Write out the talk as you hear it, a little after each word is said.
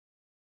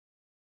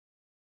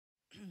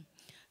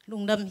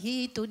lùng đâm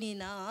hi tu ni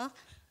na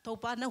tàu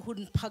pa na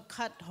hun phật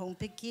khát hồng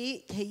pe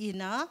ki thei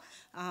na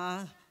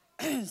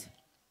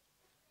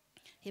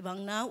hi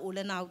bang na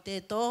ule nau te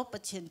to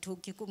pachen thu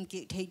ki kum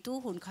ki thei tu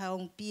hun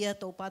khaong pia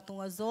tàu pa tung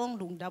azong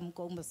lùng đâm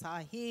ko ma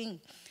sa hing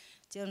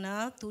chang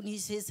na tu ni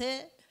se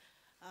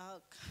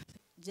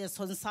je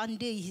son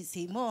Sunday hi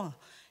si mo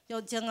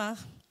yo chang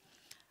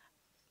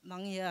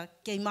mang ya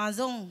ke ma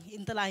zong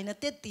in ta lai na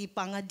te ti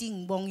pang a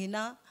ding bong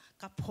ina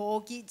ka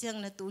pho ki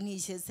chang na tu ni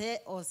se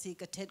o si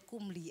ka thet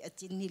kum li a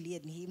chin ni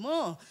lien hi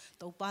mo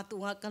to pa tu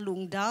nga ka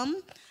lung dam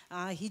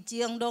hi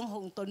chiang dong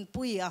hong ton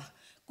pui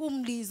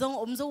kum li zong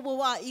om zo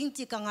bo wa ing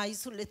chi ka ngai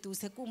su le tu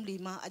se kum li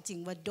ma a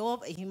ching wa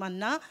dop hi man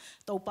na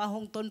to pa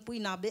hong ton pui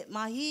na be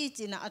ma hi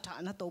china a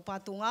tha na to pa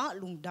tu nga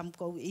lung dam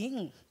ko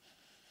ing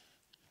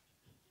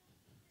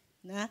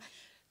na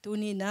tu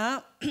ni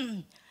na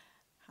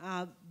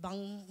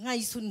bằng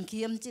ngày xuân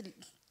kiếm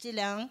chỉ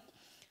lang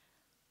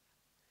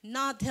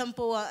na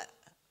tempo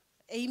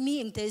ấy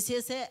mình thế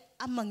sẽ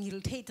mangil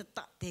thế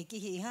tất thế cái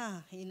gì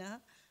ha hay na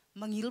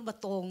mangil bắt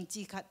tong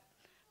chỉ khát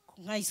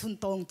ngày xuân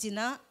tong chỉ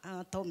na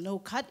tôm nấu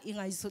khát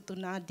ngày xuân tu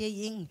na để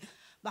yên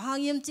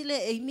bahang yếm chỉ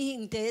le ấy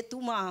mình thế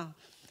tu mà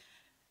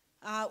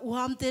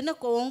uham thế na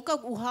kong các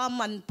uham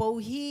man po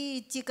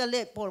hi chỉ cái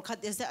lệ bol khát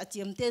sẽ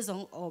chiếm thế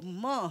giống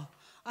ôm mà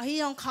ai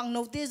yang khang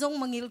nấu thế giống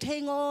mangil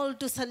thế ngol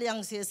tu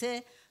saliang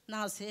sẽ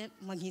na se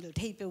mangil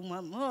thei pe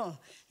ma mo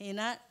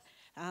ina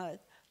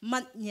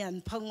mat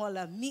nyan phang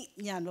la mi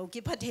nyan lo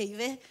ki pha thei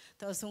ve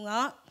to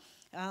sunga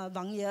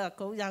bang ya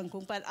ko yang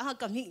kung pa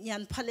ka mi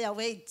nyan pha le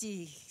we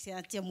chi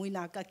sia chemui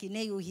na ka ki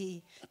ne yu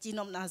hi chi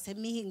nom na se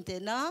mi hing te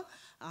na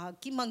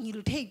ki mangil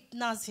thei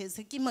na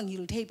se ki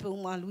mangil thei pe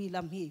ma lui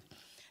lam hi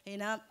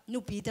ina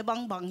nu pi te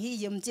bang bang hi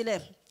yem chi le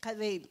kha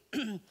ve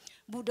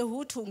bu de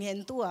hu thung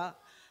hen tua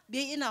bi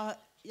ina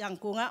yang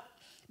kunga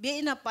bi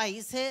ina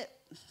pai se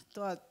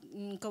ตัว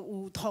ก็อู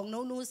ทอง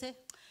นู้นเส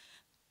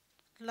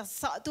ละ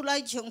สะตุไล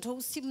เชียงทู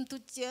ซิมตุ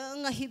เจีย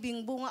งฮิบิง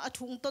บุง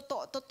ทุ่ง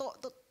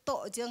โต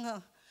เจียง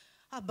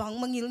บาง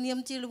มังยิลเนียม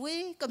จิลเว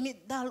ก็มิด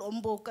ดาลอม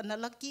โบกันนั่น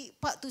ลักกี้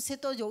ปะตุเส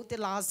ตโยเต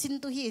ลาสิน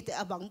ตุฮีแต่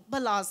บางบ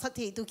ลาสัต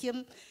ย์ตุเข้ม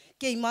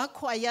เกี่ยมาค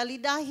วายาลิ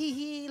ดาฮิ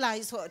ลาย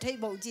สวดให้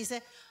บอกจีเส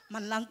มั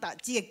นลังตา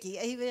เจียกี่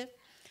ไอเว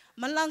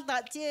มันลังตา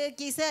เจีย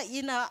กี่เสอิ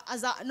นะอา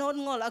จารย์นน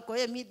งอละก็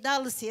ยังมิดดา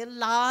ลเสีย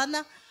ล้าน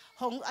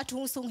ห้อง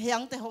ทุ่งสุงเฮียง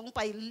แต่ห้องไป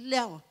แ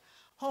ล้ว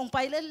ห้องไป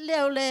แล้วเร็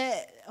วเลย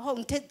ห้อง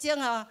เท็จเจียง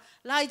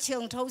ไล่เชีย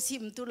งเท่าซิ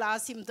มตุลา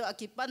ซิมตัวอา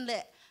กิปันแหล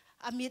ะ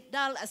อามิดด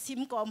าลซิม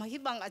ก่อมาฮิ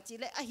บังอาจิ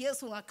เลยเฮีย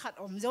สุงขัด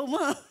อมเจ้าม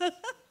า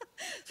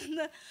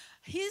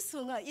ฮิสุ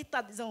งอี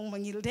ตัดจงมั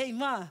งยิลได้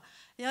มา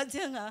อย่าเ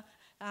จียง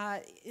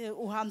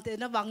อุหามเต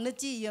นะบังนะ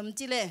จียม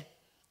จิเลย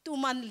ตุ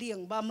มันเลี้ยง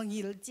บามัง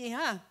ยิลจีฮ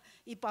ะ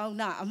อีเปล่าห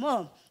นาโม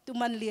ตุ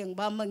มันเลี้ยง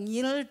บามัง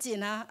ยิลจี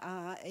นะ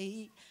ไอ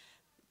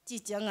จี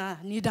เจียง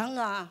นิดัง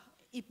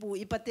อีปู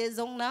อีปะเตจ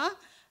งนะ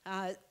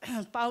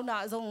bao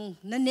na zong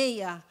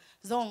naneya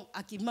zong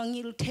aki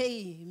mangil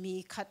thei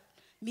mi khat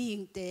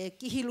mi te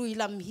ki hilui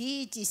lam hi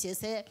chi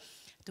se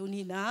tu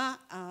ni na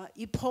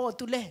I pho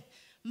tu le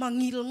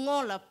mangil ngo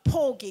la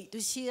pho ki tu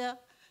sia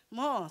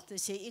mo te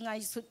se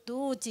ingai su tu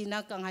chi na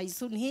ka ngai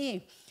sun hi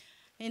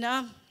ina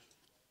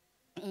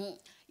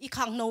I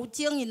khang no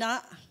chiang ina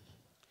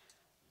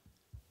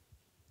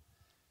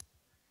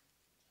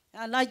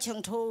lai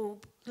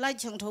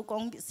chang tho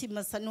kong sim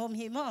ma san hom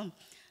hi mo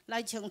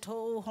lai chang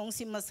tho hong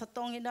sim ma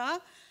satong ina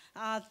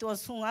tua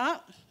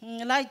sunga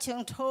lai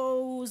chang tho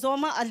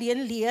zoma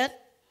alien liet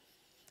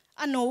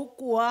ano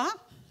kwa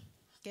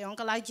ke ong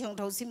ka lai chang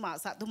tho sim ma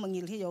sa tu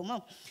mangil hi yo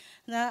mo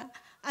na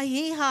a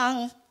hi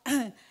hang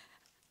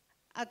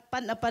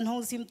pan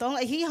hong sim tong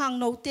a hi hang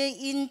no te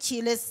in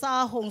chile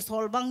sa hong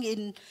sol bang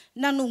in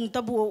nanung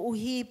tabu u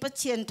hi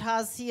pachien tha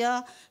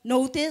sia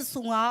no te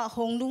sunga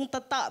hong nung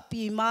tata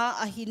pi ma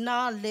a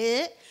hina le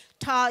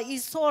tha I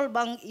sol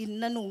bang in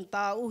nanung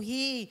ta u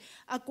hi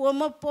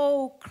akoma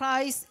po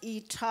Christ I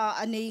tha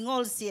anei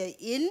ngol sia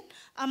in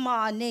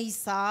ama nei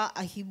sa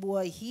a hi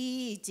bua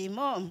hi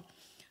chimo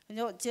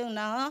yo cheng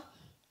na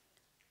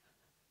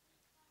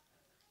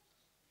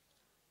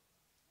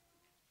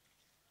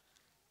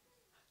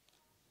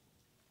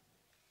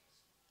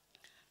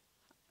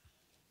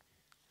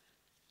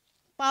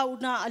pau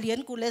na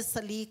alien kule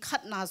sali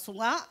khat na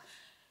sunga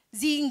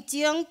jing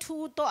chiang thu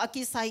to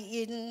akisai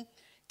in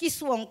ki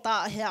suang ta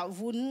ha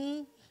vun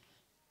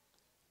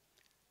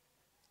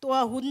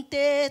tua hun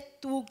te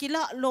tu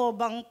kila lo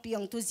bang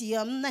piang tu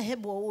ziam na he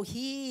bo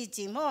hi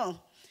chimo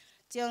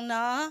chiang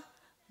na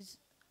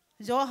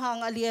zo hang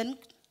alien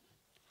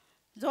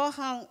zo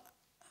hang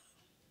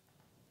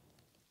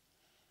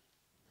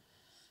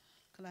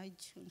klai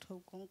chung tho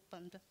kong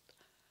pan da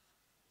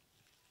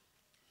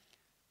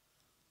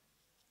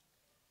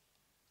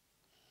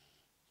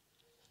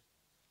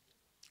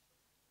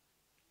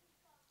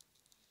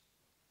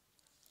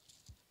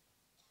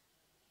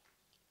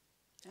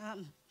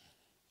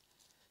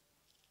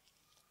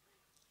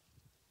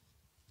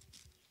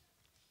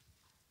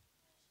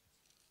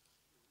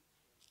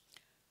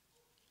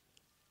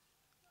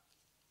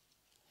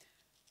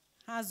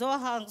zo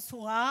hang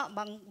sunga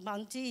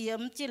bang chi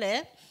yem chi le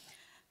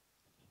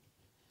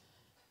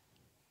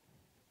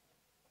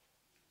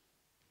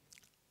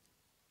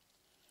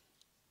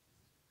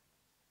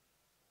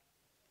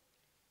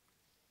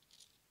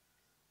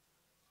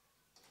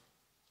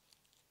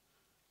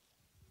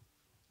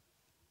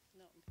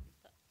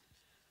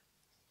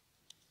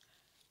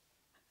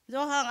do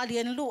hang a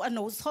lian lu an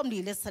no som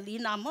li le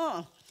salina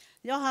mo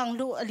do hang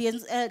lu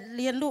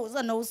lian lu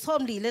an no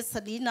som li le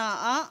salina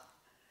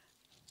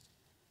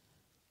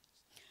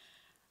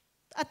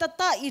a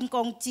tata in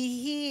kong chi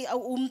hi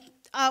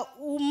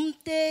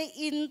te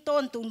in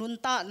ton tung nun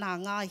ta na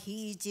nga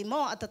hi chi mo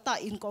a tata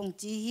in kong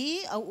chi hi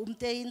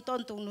te in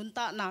ton tung nun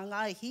ta na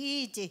nga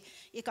hi chi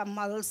I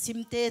kamal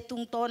sim te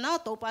tung to na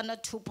to pa na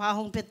thu pa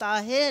hong pe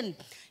ta hen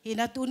hi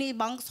na tu ni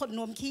bang sot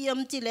nom khi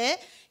yam chi le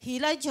hi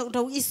lai chong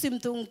do isim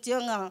tung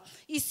chang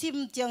isim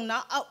chang na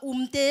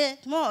te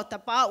mo ta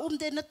pa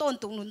te na ton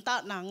tung nun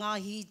ta na nga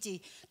hi chi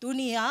tu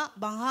ni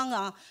bang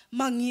hanga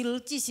mangil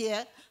chi se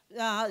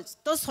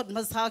to sot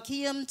ma sa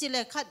khi yam chi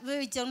le khat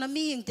ve chang na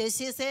mi hing te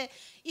se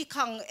I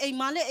khang ei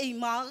ma le ei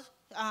ma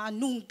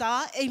nung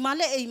ta ei ma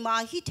le ei ma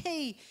hi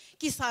thei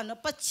kisan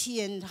pa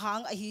chien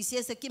hang a hi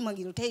se ki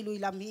mangil thei lui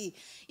lam hi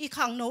I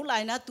khang no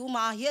lai na tu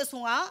ma he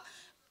sunga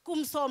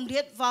kum som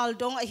liet wal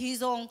dong a hi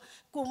zong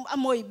kum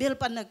amoi bel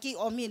pan na ki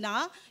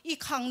omina I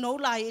khang no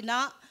lai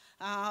na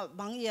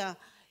bang ya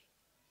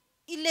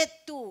I let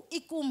tu I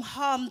kum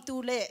ham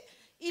tu le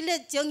I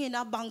let jang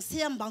ina bang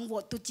siam bang wo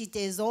tu chi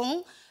te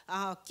zong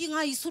ki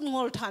ngai sun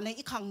ngol thane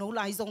I khang no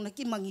lai zong na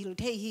ki mangil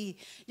the hi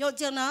yo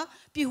jana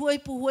pi huai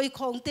pu huai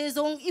khong te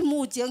zong I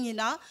mu jang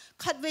ina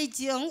khat wei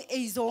jang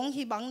ei zong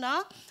hi bang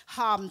na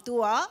ham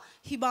tua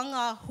hi bang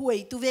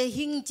huai tu ve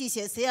hing chi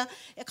se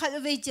khat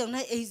wei jang na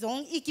ei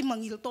zong I ki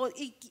mangil to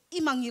I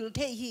mangil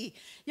the hi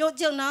yo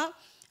jana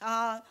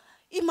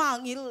I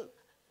mangil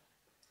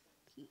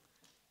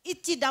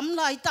Ichi dam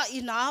lai ta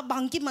ina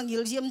bangki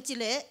mangil yem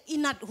chile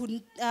inat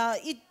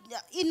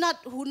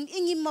hun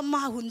ingi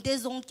mama hun te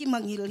zong ki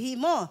mangil hi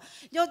mo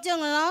yo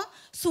jang na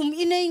sum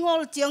inei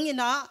ngol jang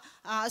ina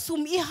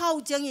sum I hau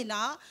jang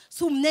ina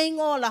sum nei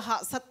ngol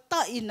ha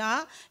satta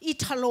ina I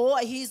thalo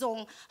hi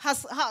zong ha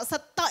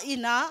satta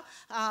ina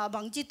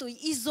bangji tu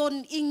I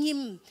zon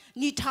ingim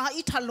ni tha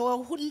I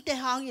thalo hun te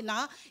hang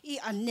ina I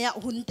anne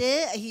hun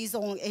te hi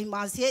zong ei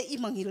ma se I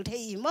mangil the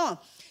I mo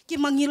ki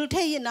mangil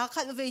the na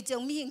khat ve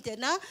jang mi hing te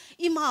na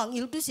I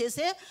mangil tu se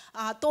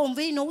tom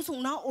ve no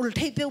sung na ul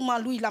the pe ma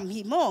lui lam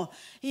hi mo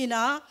hi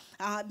na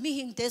mi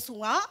hing te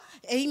sunga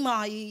ei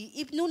ma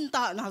I nun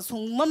ta na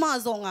sung mama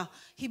zonga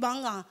hi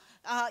banga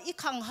I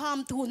khang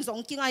ham thun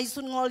zong ki ngai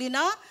sun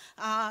ngolina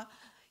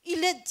I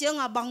let jang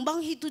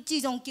bang hi tu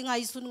chi zong ki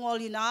ngai sun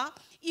ngolina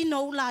I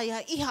no lai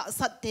I ha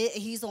sat te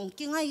hi zong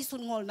ki ngai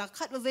sun ngol na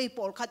khat ve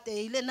por khat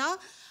te le na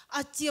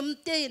a chiam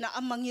te na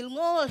amangil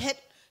ngol het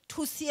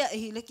thu sia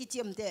hi le ki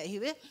chiam te hi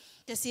we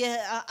te sia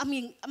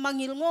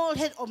amangil ngol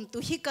het om tu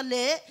hi ka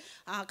le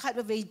khat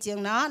ve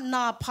jeng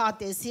na pha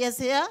te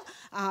sia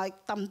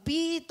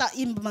tampi ta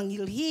im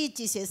mangil hi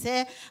chi se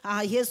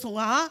he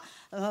sunga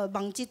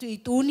bang chi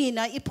tu ni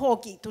na I pho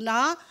ki tu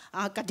na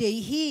ka de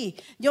hi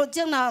yo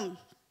jeng na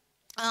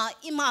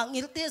I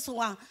mangil te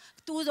sunga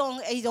tu dong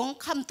ei dong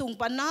kham tung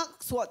pan na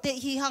so te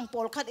hi hang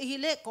pol khat hi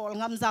le kol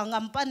ngam za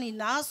ngam pan ni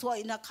na so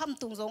ina kham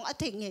tung zong a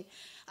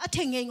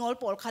theng ngol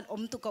pol khat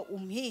om tu ka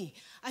hi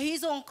a hi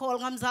zong kol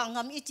ngam za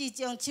ngam I chi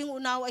chang ching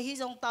unaw a hi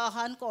zong ta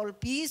han kol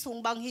pi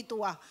sung bang hi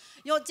tua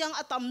yo chang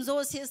atam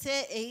zo se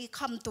ei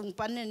kham tung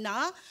pan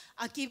na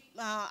akip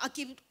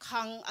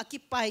khang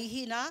akip pai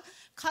hi na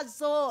khat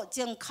zo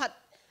chang khat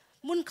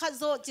mun khat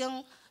zo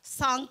chang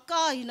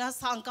sangka hi na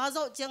sangka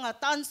zo chang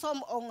tan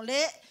som ong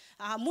le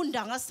mun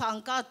danga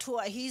sangka thu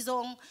a hi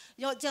zong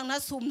yo chang na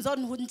sum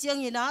zon hun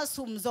chang ina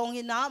sum zong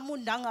ina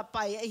mun danga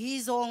pai a hi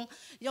zong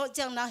yo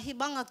chang na hi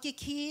banga ki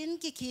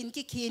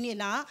khin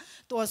ina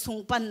to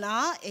sung pan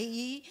na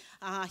ei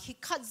hi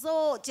khat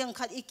zo chang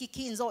khat I ki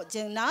khin zo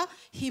chang na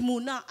hi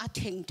muna a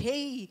theng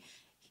thei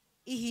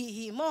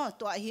hi mo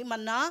to hi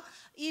man na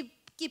I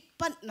ki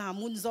pat na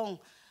mun zong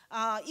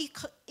I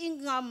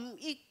ngam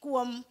I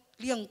kuam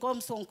liang kom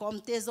song kom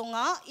te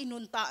zonga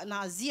inun ta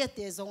na zia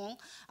te zong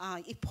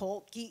I pho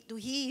ki tu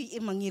hi I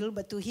mangil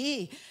ba tu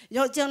hi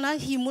yo chang na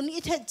hi mun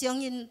I the chang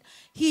in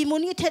hi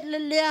mun I the le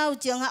leo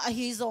chang a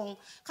hi zong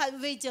kha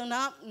ve chang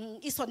na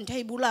I son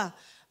thai bula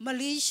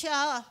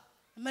Malaysia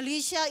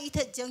I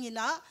the chang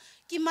ina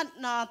ki mat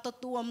na to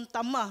tuam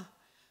tama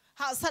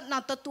ha sat na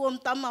to tuam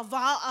tama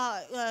wa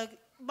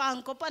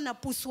bang ko pa na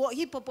puso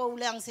hi popo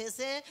lang se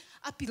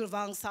apil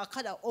wang sa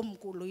khada om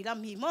ku lui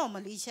lam hi mo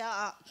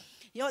Malaysia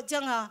yo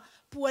chang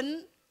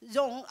puan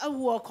zong a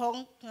huo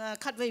khong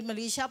khat ve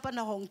Malaysia pa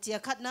na hong chia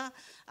khat na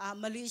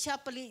Malaysia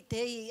pali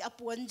te a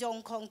puan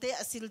zong khong te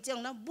asil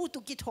chang na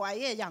butu ki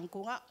thwai ye yang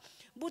ku nga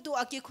butu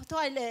aki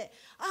thwai le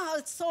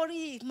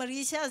sorry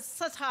Malaysia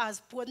sa tha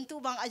puan tu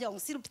bang a yong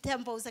sil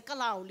temple se ka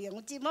lao liang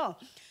chi mo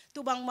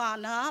tu bang ma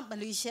na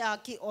Malaysia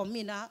ki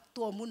omina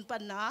to mun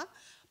pan na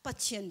ปัจ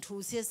เจียนทู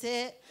เสียเส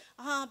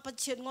ปัจ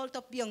เจียนงอลต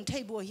ะเปียงไท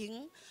ยบัวหิง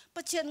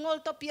ปัจเจียนงอล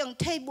ตะเปียง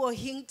ไทยบัว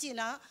หิงจี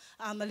นะ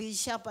มาเล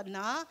เซียปันน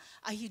ะ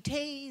ฮิเท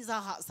ยจะ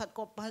หาสัตว์ก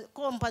บ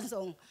พันส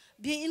ง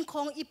เบียอินค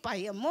องอีไป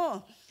อะโม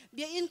เ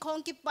บียอินคอง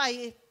กิไ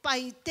ป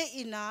เต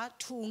อินะ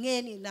ทูเงิ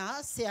นอินะ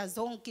เสียจ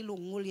งกิลุ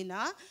งงูลิน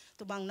ะ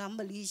ตัวบางน้ำม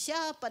าเลเซีย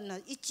ปันนะ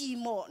อิจิ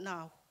โมนะ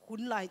หุ่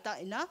นลายตา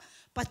อินะ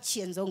ปัจเจี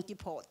ยนจงกิ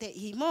พอเต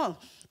หิโม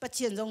ปัจเ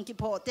จียนจงกิ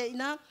พอเตอิ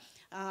นะ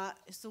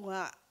สุง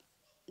ะ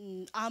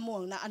อาม่ว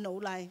งนะอันโน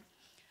ไล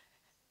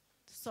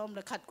ซ้อมร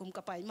ะขัดกุมกร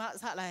ะไปมา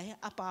สะไร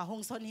อาป่าห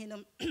งสนหิน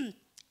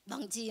บา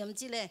งจีม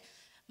จีเลย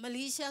มาเล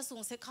เซียส่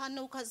งเสกา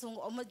นุขัดส่ง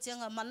ออกมาจัง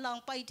มันลัง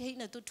ไปเท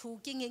นะตุทู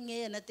กิ้งเงี้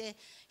ยนะเต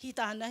ฮิต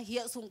านะเฮี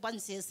ยส่งปัน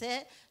เสียเส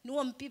นว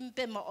มปิมเ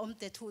ป็นมาอมเ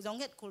ตทูจง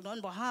เฮ็ดกุลนน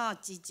บ่ฮา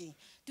จี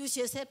ดูเ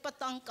สียเสป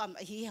ตังก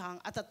ำฮิหาง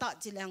อัตตะ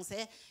จิแรงเส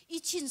อี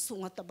ชินส่ง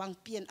อัตบัง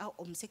เปลี่ยนเอา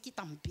อมเสกิ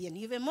ตำเปลี่ยน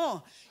ฮิเวโม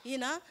ฮี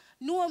นะ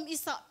นวมอิ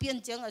สะเปลี่ยน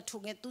จังทู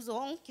เงตุจ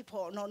งกิพ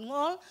อนนง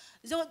อ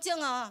โจจั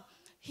ง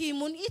ฮิ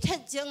มุนอิเท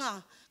จัง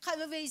ใคร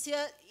ไปเสีย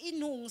อิ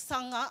นุงสั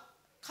ง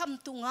ค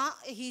ำตุง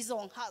ฮิจ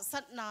งหาสั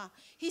ตนา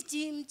ฮิ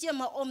จิมเจ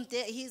มาอมเต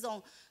ฮิจง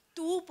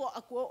ตูปอ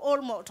กัวอล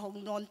หมอทอง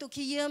นอนตุ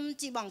ขี้ยม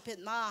จีบังเพ็ด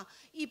มา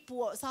อีปั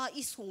วซา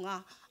อีสุง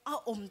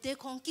อมเต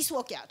ของกิสว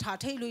กแก่ถา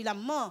เทลุยล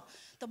ำมอ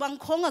แต่บาง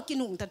ของกิ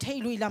นุงแต่เท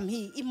ลุยลำ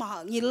ฮีอิมา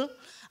งิล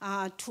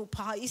ถูพ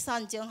าอิสา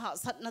นเจียงหา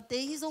สัตนาเต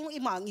ฮิจงอิ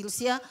มางิลเ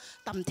สีย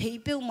ต่ำเท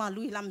เปียวมา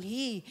ลุยลำ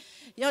ฮี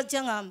ยอด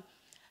จัง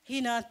ฮิ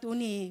นาตัว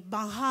นี้บ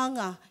างห้าง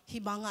ฮิ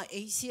บางเอ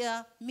เชีย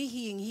มิ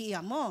หิงฮิ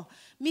มอ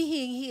มิ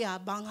หิงฮิ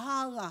บางห้า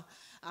ง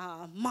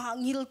มา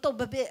งิลโตเ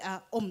บเบ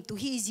อมตุ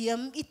ฮิเจีย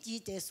มอิจิ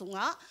เตสุง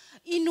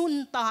อินุน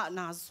ตาน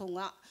าสุง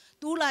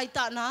ตูไลต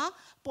านา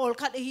ปอล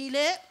ขัดฮิเล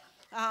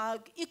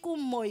อิกุม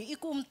มอยอิ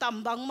กุมต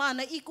ำบางมาน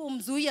ะอิกุม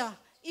ซุย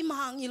อิมา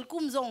งิลกุ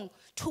มจง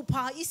ทุพ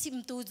าอิสิม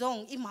ตูจง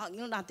อิมา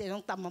งิลนาเตจ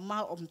งตำมา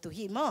อมตุ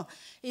ฮิมอ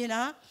อิน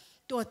ะ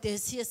ตัวเต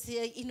เสียเสี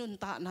ยอินุน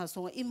ตานาส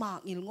งอิมา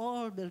งิลงอ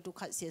ลเบลตุ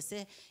ขัดเสียเสี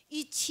ย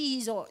อิชี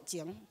โจเจี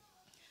ยง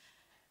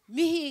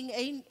มิหิงไอ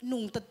ห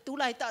นุ่งตัดตุ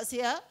ไลตาเสี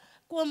ย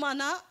กว่ามา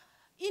นะ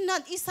อินั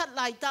ดอิสัตไ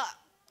ลตา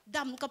ด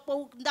ำกระโป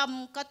งด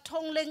ำกระท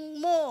งเล็ง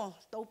โม่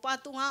ตัวปา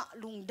ตุงะ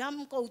ลุงด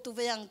ำกูตุเ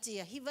วียงเจี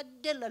ยฮิวัด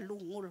เดลลุ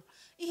งงุล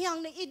อีหยัง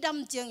ในอีด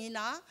ำเจียงอีน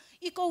ะ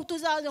อีกูตุ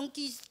จาจง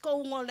กีกู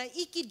งอลเลย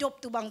อีกิดบ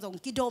ตุบังจง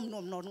กิดมน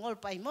วมนนงอล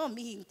ไปมั่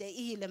มิหิงเต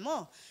อีเลยมั่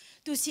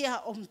ตุเสีย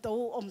อมโ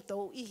ต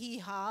อีฮิ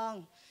หาง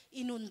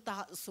อินุนตา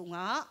สุง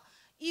ะ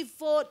อีโฟ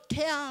เท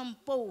ม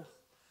โป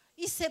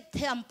อีเซปเท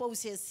มโป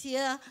เสีย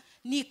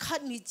นี่ขั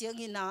ดนี่เจียง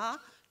อีนะ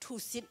ทุ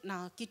สิตนะ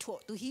กิโถ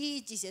ตุฮี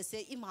จีเส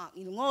อิมา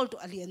งิลงอลตุ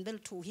อเลียนเบล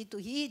ทุฮีตุ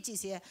ฮีจี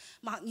เส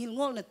มางิลง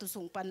อลนะตุ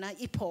ส่งปันนะ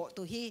อีโผ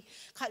ตุฮี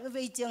ขัดไป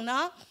เจียงนะ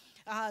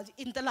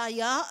อินตลา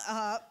ยะ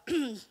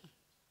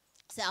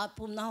เสีย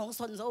ปุ่มนะของส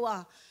นโซวะ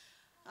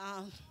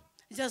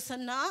จะส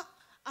นะ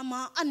อามา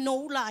อันโน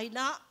ไลน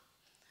ะ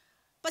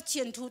ปัจเจี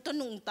ยนทูต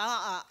นุงตา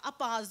อา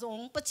ปาจง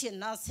ปัจเจียน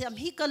นะเสียม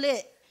ฮิกะเล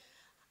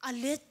อ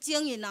เลเจีย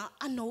งอีนะ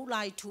อันโนไล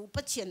ทู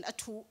ปัจเจียน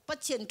ปัจ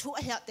เจียนทูอ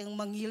าหะเต็ง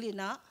มังยิลี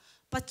นะ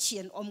ปัจเจี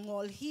ยนอมงอ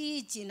ลฮี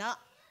จีนะ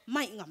ไ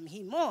ม่งำ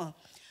ฮีโม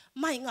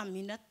ไม่งำ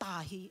ฮีนะตา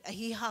ฮี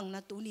ฮีหังนะ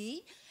ตัวนี้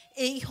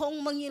หง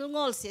มังยิลง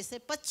อลเสีย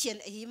ปัจเจียน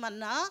มัน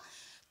นะ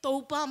ตัว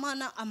ป้ามัน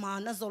นะอามา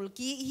นะจล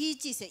กีฮี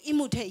จีเสอิ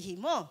มุเทฮี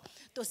โม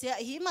ตัวเสีย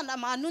มันอา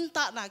มานุนต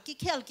านะกิ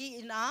เคลกี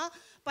นะ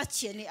ปัจเ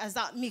จียนนี่อาจจ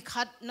ะมี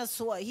ขัดนะส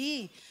วยฮี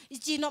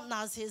จีนบนา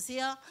เสี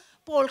ย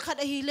ปอลขั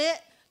ดฮีเละ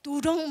ตู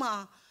ดงมา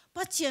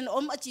ปัจเจียนอ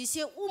จีเสี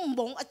ยบ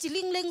งอจิ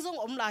ลิงเล็งจง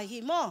หลายฮี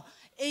โม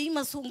ม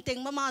าส่งเต็ง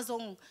มาจ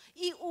ง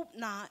อีอุบ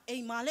นา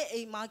มาเล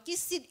มากิ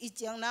สิทอีเ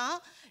จียงนะ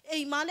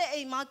มาเล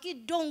มากิ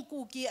ดงกู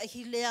กี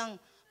ฮิเลียง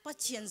ปัจ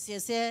เจียนเสี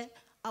ย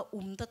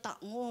ตะตะ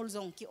งอลจ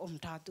งกิอม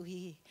ทาตุ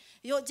ฮี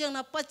โยเจียงน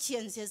ะปัจเจีย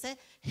นเสีย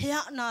เฮีย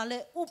นาเล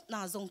อุบน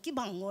าจงกิ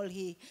บังงอล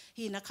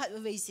ฮีนะขัด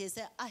เวเสีย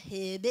เฮ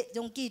เบจ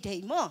งกิเทย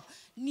มอ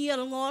เนีย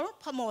ลงอล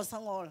พมอสั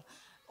งอล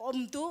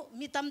ตุ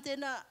มีตำเต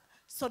นะ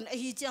ส่วน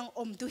ฮีจัง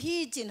ตุฮี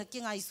จีนกิ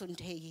ไงส่วน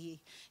เท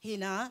ฮี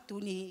นะตัว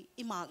นี้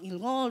อิมางิล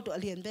งอลตัว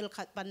เลียนเบล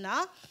ขัดปันนะ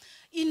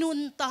อินุน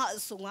ตา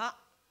สุงะ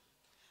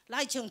ไล่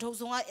เชิงทง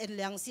สุงะเอ็นเ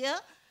ลียงเสีย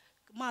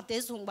มาเต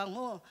สุงบางโม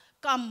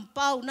กำเ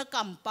ป้านะก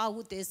ำเป้า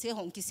เตเสียข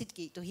องกิสิ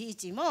กิตัวฮี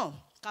จีโม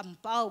ก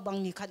ำเป้าบาง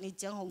นี่ขัดนี่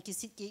จังของกิ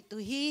สิกิตัว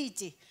ฮี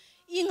จี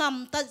อิง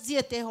ำตัดเจีย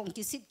เตของ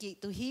กิสิกิ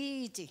ตัวฮี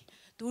จี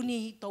ตัว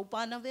นี้ตัวป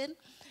านะเว้น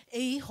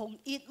ของ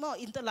อีดโม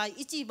อินตะไล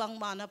อิจีบาง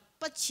มานะ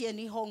ปัจเจีย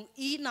นี่ของ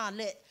อีนาเ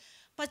ล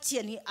ปัจเจี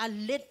ยนี่อัล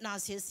เล็ดนา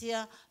เสีย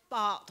ป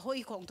ะถอย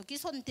ของตุกิ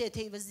สนเตเท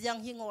วยัง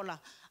หิงอละ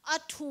อั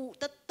ตุ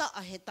ตตะ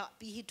เหตะ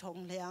ปีหิทอง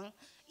เลียง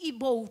อีโ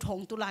บทอง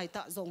ตุไลต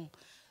ะจง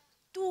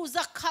ตู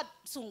จักขัด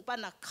สุงป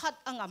นักขัด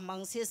อ่างมั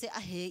งเสีย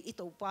เหอี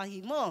ตัวปาหิ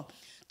โม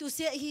ตูเ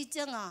สียฮี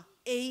จัง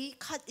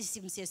ขัดอิสิ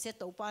มเสีย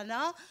ตัวปานะ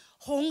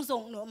หงจ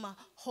งเนาะมา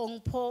หง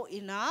โพอิ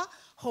นะ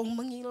หง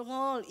มังยิลง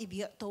อลอีเบี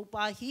ยตัวป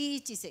าฮี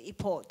จิเสียอี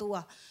โพตัว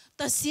แ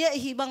ต่เสีย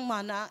ฮีบางมา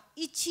นะ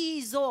อิชี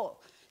โซ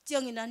เจีย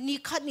งอินะนี่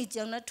ขัดนี่เจี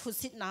ยงนะทุ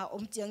สิตนา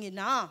เจียงอิ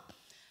นะ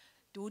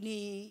ดู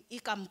นี่อี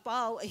กำเป้า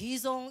ฮี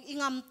ซงอี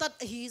งำตัด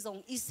ฮีซง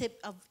อีเซบ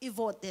อีโว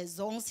ดเดซ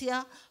งเสีย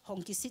หง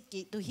กิสิ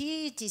กิตัวฮี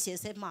จีเส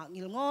เสมางิ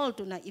ลงอล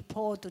ตัวน่ะอีพ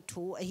อตัว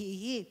ทู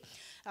ฮี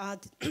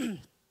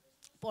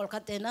ปอลคั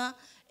ตเตนะ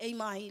ไอไ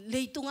ม่เล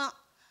ยตุงอ่ะ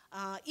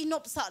อินอ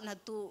บสันะ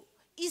ตัว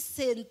อีเซ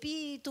นปี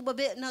ตัวแ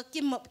บบนะ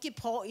กิ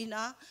พออีน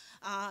ะ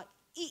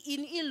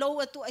อีโล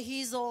ตัวฮี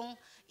ซง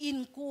อิน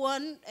กว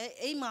น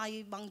ไอไม่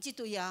บางจิ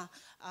ตุยา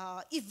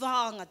อีว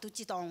างอ่ะตัว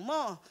จิตอง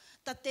มั้ง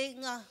แต่เต็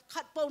ง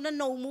ขัดเป้านั้นโ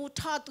นมู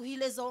ท่าตุฮิ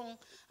เลซง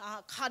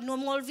ขัดนวม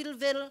งอลวิล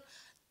เวล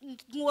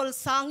งอล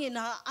สังอิน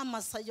ะอามา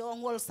สยอง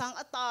งอลสัง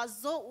อัตา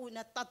โซอุน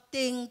ะตัดเ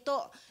ต็งโต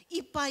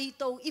อีไป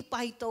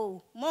โต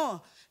มั้ง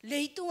เล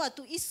ยตัว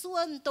ตุอีส่ว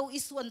น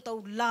โต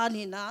ลา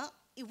นี่นะ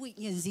อีวิญ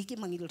ญาณสิกิ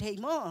มังอิลเท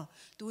มั้ง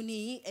ตัว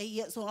นี้ไอ้ย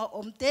ะสงอ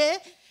มเต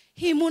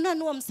หิมุนั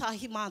นวมสา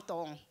หิมาต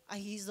องไอ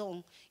ฮิซง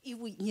อี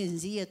วิญญาณ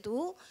สิตุ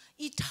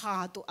อีทา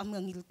ตุอามั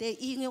งอิลเต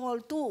อีงอ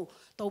ลตุ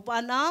ตัวปา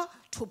นะ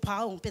ทุพา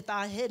องเปตา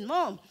เห็น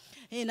มั้ง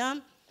เห็นนะ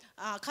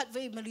ขัดเว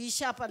มาเลเ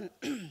ซีย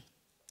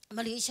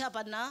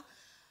ปันนะ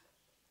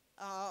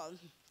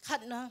ขั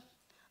ดนะ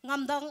งา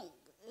มดัง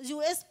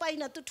US ไป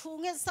นะตุทู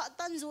เงส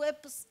ตัน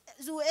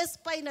US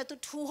ไปนะตุ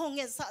ทูหงเง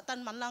สตัน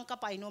มันลังก็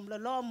ไปนมละ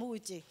ล้อมู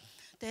จิ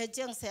แต่เ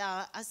จียงเ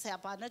สีย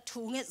ปานะ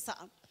ทูเงส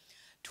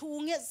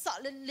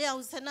เลี้ยว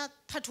เสนะ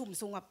ถ้าทุ่ม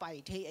สูงไป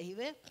เทไอเ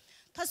ว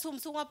ถ้าสุ่ม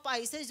สูงไป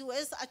เซ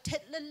US อัดเท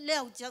ศเลี้ย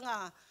วจัง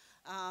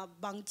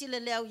บางจีเ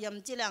ลี้ยวย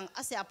ำจีหลัง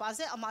เสียปาเซ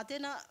อามาเต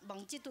นะบาง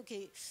จีตุกี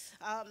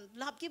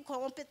ลับกิบของ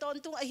เป็นต้น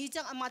ตุงไอฮิ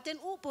จังอามาเตน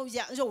อุปย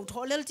าโยทอ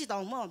เลลจีตอ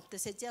งมั้งแต่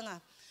เสียจัง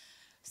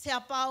เสีย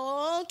ปา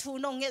ทู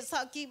นงเงส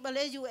กิบเล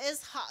US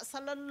หาส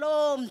ลัดล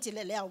มจีเ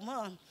ลี้ยวมั้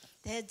ง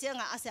แต่จั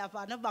งเสียป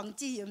านะบาง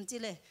จียำจี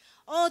เลย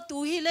โอ้ตู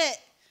ฮิเล่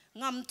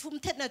งำทุ่ม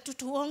เทศนะ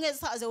ทูหงเง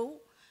สโจ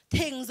เท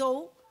งโจ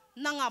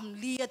นางง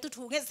ำลีตุ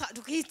ทูเงส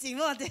ทุกทีจริง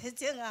มั้งแต่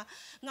จัง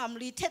ง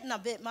ำลีเทศนะ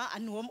เบมาอั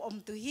นวมอม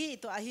ตุฮี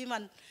ตัวไอฮิมั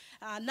น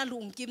นั่นลุ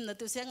งกิมนะ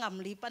ตัวเสียง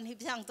ำลีปันฮิ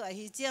พยังตัวไอ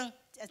ฮิเจียง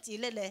จี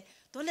เล่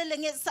ตัวเล่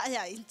เงี้ยสาย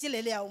จีเ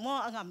ลี้ยวมั้ง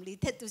งำลี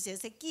เทศตัวเสีย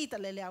สกี้ตัว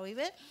เลี้ยวอีเ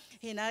ว้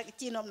เห็นนะ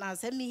จีนอมนา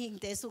เสมีหิง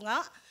เตสุงะ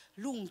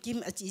ลุงกิม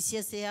จีเ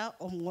สีย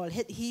อมงอลเ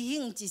ฮ็ดหิ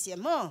งจีเสีย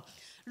มั้ง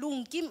ลุง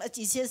กิม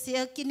จีเสีย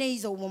กินใน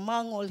โจมมา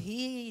งอล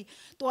ฮี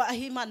ตัวไอ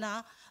ฮิมันนะ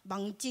บา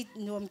งจิต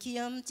นวมขี้ย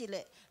มจีเ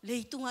ล่เล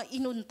ยตัวอิ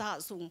นุนตา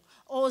สุง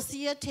โอเซี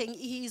ยเทง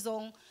อีฮิซ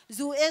ง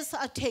ยูเอส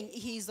เทงอี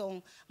ฮิซง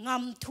ง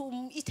ำทุม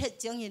อีเท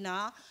จังยินะ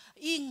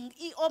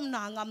อีอมน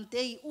างำเต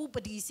ยอุป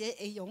ดีเสเ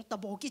อยงตะ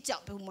โบกิจับ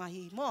เปมา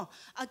ฮีมั้ง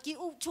อากิ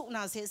อุชุน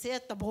าเส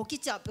ตะโบกิ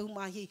จับเปม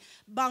าฮี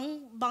บ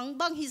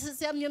างฮิเ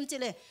สียมยมจี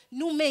เล่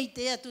นูเมย์เต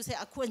ยตุเส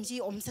อควรจี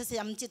อมเสี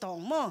ยมจีตอง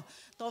มั้ง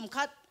ตอม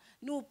คัด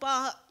นูปา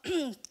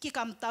กิก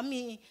ำตา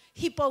มี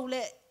ฮิปโปเ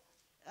ล่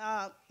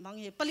บาง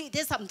อย่างผลิตไ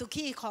ด้สำทุก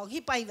ขี้ของ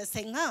ที่ไปแบบเ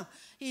ซ็งฮะ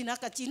อีนัก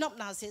กับจีนอบ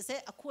นาเส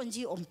อควร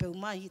จีอมเปล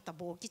มาฮีตะโ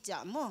บกิจั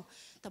บมั้ง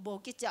ตะโบ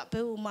กิจับเป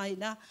ลมาฮี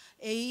นะ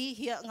เ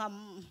ฮียง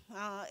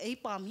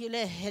ำปามฮีเ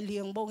ล่เฮลี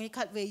ยงบงฮี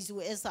ขัดเวจู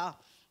เอส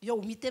โย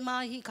มิเตมา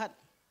ฮีขัด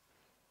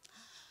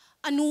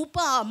อนุป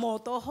ามอ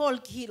โตฮอล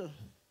คิล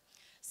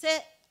เส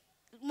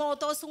มอ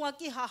โตสุง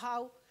กิฮา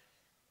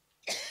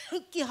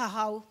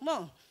วมั้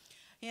ง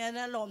เฮียน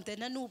ะลมเต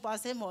นะนูปา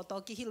เสมอโต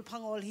กิฮิลพั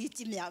งอลฮี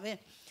จิมยาเว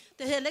แ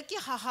ต่เฮล็กกิ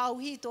ฮาว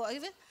ฮีตัวไอ้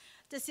เว้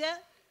แต่เสีย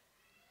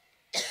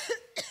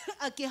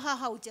อากิฮ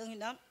าวจังหิ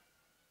นะ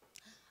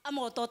อโม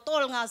โตโต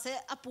ลงาเส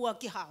อปัว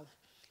กิฮาว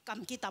ก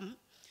ำกิตัม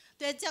แ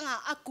ต่จัง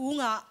อากู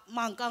งา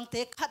มังกังเต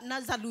ขัดนะ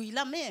จะลุยล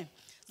ำ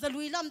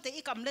เต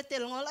อีกำเล็ดเต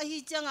ลงอลฮี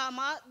จังอาม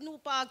านู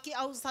ปากิเ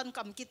อาสันก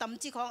ำกิตัม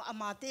จีของอา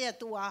มาเตย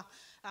ตัว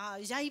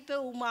ใจเป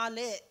อุมาเ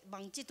ล่บา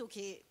งจิตุเค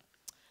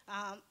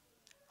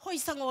ห้อย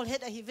สังอลเฮ็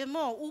ดอหิเวม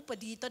ออุป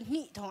ดีตัน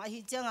นี่ทองอ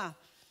หิจัง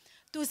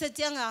ตูเส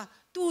จัง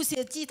ตูเสี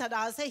ยจีธด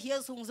าเสียเฮีย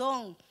สุงซง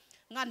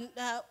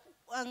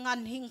งาน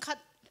หิงคัด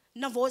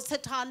นโวส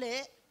ถาเล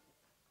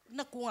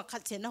นักกุงขั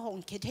ดเสนหง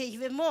เขตเฮ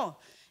เวโม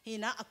ฮี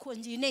นะอควร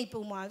จีเนยปู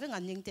มาเวงา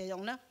นยิงเตยอ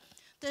งนะ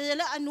แต่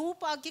ละอนุ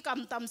ปากิก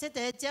ำตำเสแ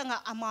ต่จัง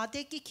อามาเต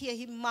กิเคีย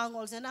หิมมาง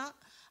อลเสนะ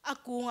อา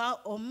กุง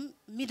อม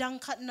มิดัง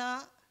ขัดนะ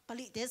ผ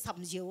ลิตเตสัม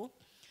จิว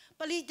ผ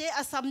ลิตเตอ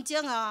สัมจั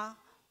ง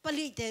ผ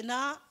ลิตเตนะ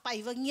ไป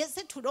วันเงี้ยเส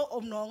ถุโดอ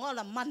มนอง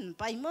ละมัน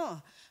ไปมั้ง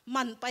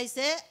มันไปเส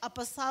อ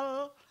ปัสสาว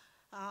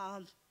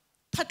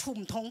ถ้าทุ่ม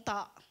ทองตา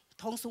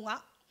ทองสุงะ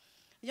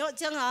เยอะ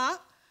จัง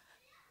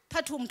ถ้า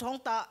ทุ่มทอง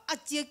ตาอา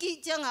เจียกิ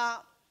จัง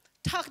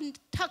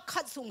ถ้า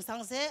ขัดสุงสั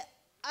งเส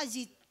อา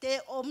จิเต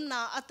อมนา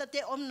อัตเต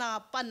อมนา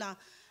ปนา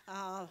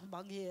บา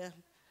งที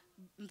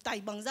ไต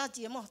บางจ้าเ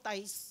จียมไต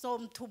ส้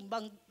มทุ่มบา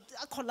ง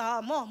คนละ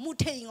มอมุ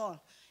เทงอ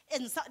เอ็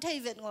นสะเท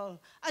เวงอ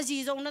อาจี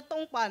จงนั้นต้อ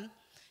งปัน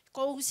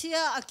กูเชีย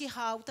อากิฮ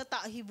าวตะ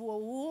ฮิบัว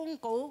วุ้ง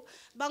กู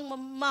บาง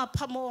มาพ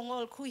มงอ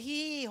ลคุย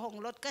ห้อง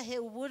รถก็เฮ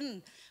วุ้น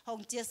ห้อง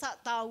เจสะ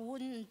ตาวุ้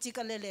นจิก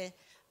เล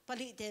ผ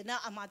ลิตนะ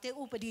อามาเต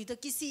อุปดีตะ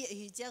กิซีไอ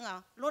เจ้า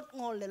รถง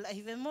อเลยไอ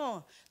เวมอ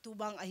ตู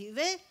บางไอเว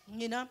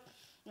นี่นะ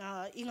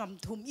อิง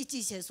ำทุมอิจิ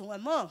เสสง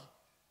มอ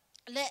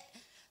และ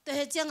แต่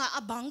เจ้า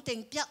บังเต็ง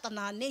เปียตน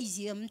าในเ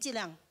ยี่ยมจิ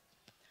ลัง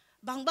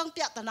บางเ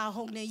ปียตนา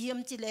ห้องในเยี่ยม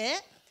จิเล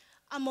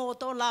อโม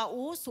โตลา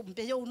อูสุ่มเ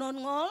ปียนน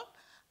ง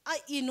อ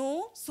inu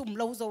sum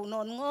lo zo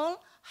non ngol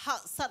ha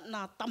sat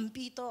na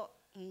tampi to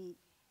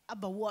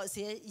abawa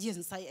se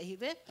yin sai ai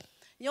ve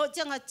yo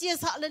changa chia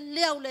sa le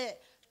leo le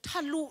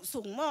thalu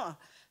sung mo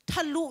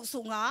thalu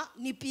sunga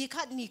ni pi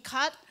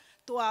khat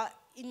ตัว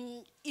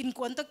อินก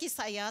วนตะกิส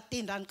ายาเต็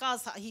นดันกา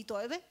สะฮีตัว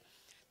เว้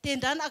เต็น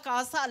ดันอากา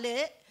ศะเล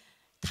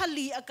ทะ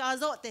ลีอากา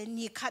ศแต่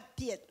นี่ขัดเ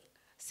ปียด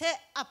เส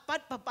อปั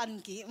ดปะปัน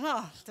กีมั้ง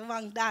ตะวั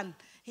งดัน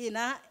เห็นน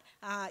ะ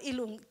อี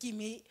ลุงกิ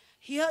มี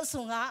เฮีย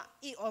สุงะ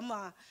อีอม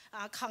า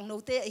ขังโน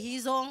เตฮี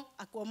ซอง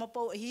กัวมาโป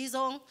ฮีซ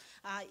อง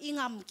อีง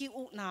ามกิ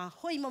อุนา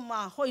ห้อยมา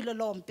ห้อยละ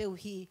ลอมเปียว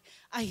ฮี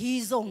ฮี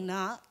ซองน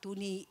ะตัว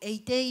นี้ไอ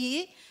เตยี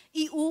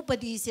อีอูป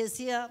ดีเ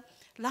สีย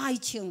ไล่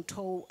เชียงโท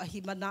ฮี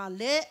มานาเ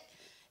ล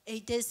ไอ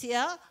เตเสีย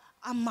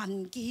อามัน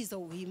กิฮิโซ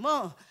ฮีมั้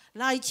งไ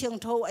ล่เชียง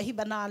โทฮี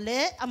บานาเล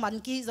อามัน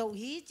กิฮิโซ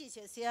ฮีจิ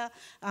เสีย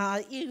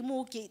อีมู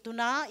กิตุ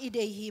นาอีเด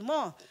ฮี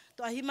มั้ง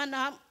ตัวฮีมาน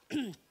า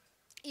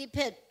อีเพ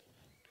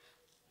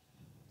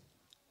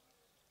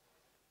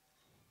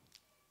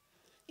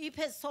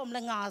ชส้มล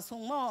ะงาส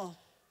งมั้ง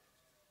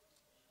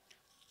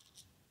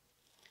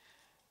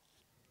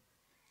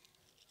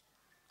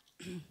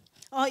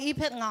อีเ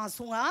พชรงาส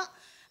ง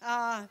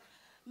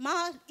มา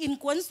อิน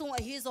กวนสง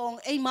ฮิซอง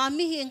ไอมา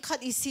มีเฮงขัด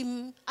อิซิม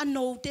อันโน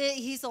เต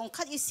ฮิซอง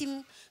ขัดอิซิม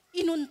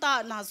อินุนตา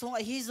นาสง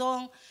ฮิซอง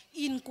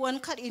อินกวน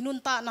ขัดอินุน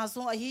ตานาส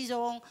งฮิซ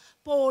อง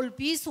ปอล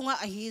ปีสง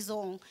ฮิซ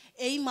อง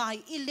ไอมา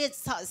อิเลต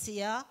สัเสี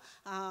ย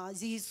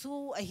ยิสู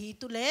ฮิ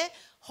ตุเล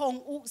ฮอง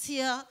อุเสี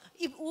ย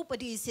อิบอุป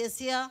ดีเ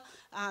สีย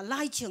ไล่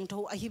เชียงโท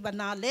ฮิบา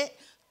นาเล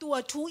ตัว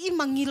ทูอิ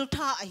มังงิล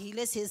ท่าฮิเล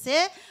เส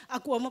อา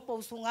กวมาปอ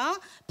สงะ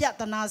เปีย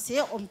ตนาเสีย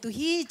อมตุ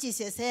ฮีจิเ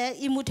ส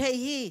อิมุเท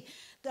ฮี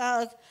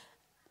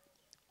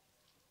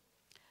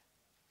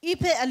อี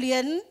เพอเ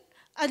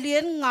ลีย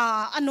นงา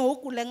อโน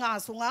กุเลงา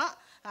สุงะ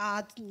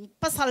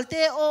ภาษาเต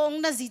อง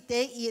นาจิเต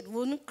อีด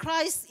วุนค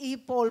ริสอี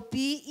ปอล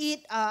ปีอีด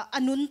อ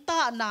นุนตา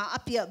นาอ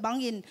เปียบัง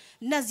อิน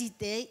นาจิ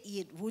เตอี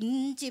ดวุน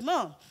จิม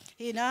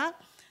เห็นนะ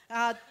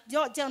ย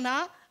อดจังนะ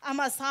อาม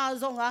าซา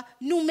จง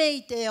นูเม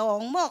เตอ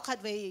งมอขัด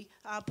เว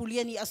ปุเรี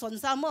ยนีอสน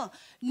ซาม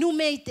นูเ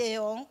มเต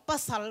องภา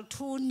ษา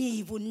ทูนี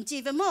วุนจิ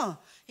เวม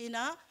เห็นน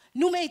ะ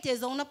นูไม่เต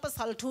จงนะภาษ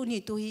าทู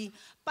นี่ตุฮี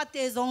ปัตเต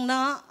จงนะ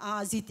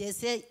จิตเ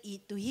สอี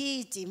ตุฮี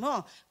จิม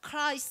ค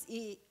ริส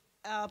อี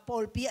ปอ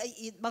ลปี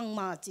อีบังม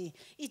าจี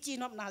อีจี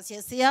นอบนาเ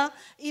สีย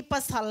อีภา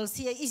ษาเ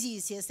สียอีจี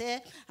เสีย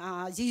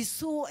ยิ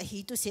สูฮี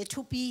ตุเสีย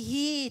ทุปี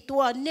ฮีตั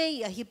วเน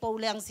ยฮีปอล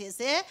แรงเสีย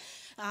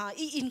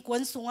อีอินกว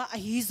นสุงะ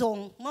ฮีจง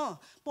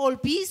ปอล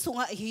ปีสุง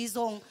ะฮีจ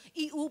ง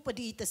อีอุป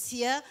ดีตเสี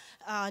ย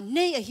เน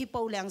ยฮีปอ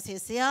ลแรงเ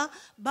สีย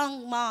บัง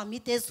มามิ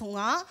เตสุง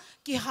ะ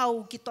กิฮาว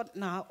กิตด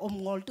นาอม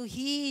งอลตุ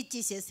ฮีจี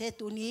เสีย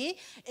ตุนี้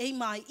ไอ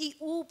มาอี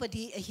อุป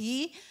ดีฮี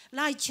ไ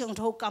ล่เชียงโ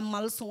ทกำมั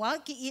ลสุงะ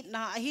กิอิดน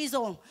าฮีจ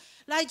ง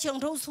ไล่เชียง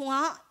โทสุง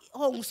ะ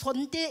หงสน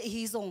เต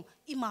ฮีจง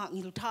อีมา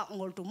งิลทาง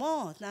อลตุโม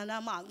นา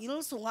มางิล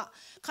สุงะ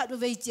ขัด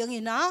เวเจียง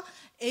อีนะ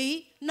ไอ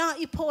นา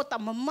อีโพตั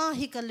มมา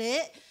ฮิกะเล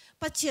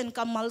ปัจเจียน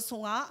กัมมัลสุ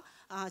งะ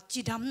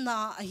จิดำนา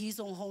ฮิซ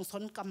งหงส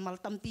นกัมมัล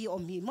ตัมปีอ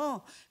มหิม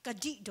กะ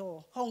จิโด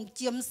หงเ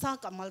จียมซา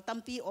กัมมัลตัม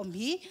ปีอม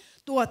หิ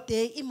ตัวเต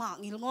อิมา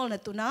งิลงอลนะ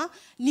ตุนะ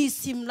นิ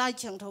สิมไลเ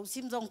ชียงทาวซิ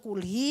มจงกุ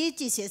ลฮี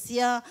จิเสี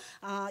ย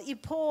อี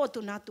โพตุ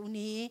นะตุ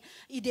นี้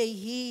อีเด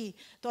ฮี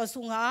ตัว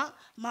สุงะ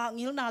มา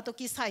งิลนาต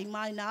กิไซไม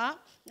นะ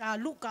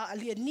ลูกกา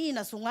เลียนนี่น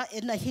ะสุงะเอ็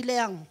นนะฮิเล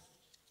ง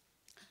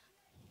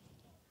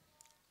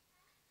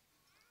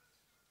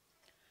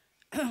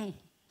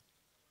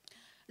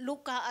ลูก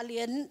กาอเลี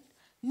ยน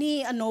นี่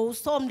อโน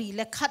ส้มลีแ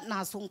ละขัดนา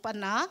สุงป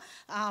นา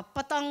ป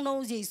ะตังโน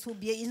เยซู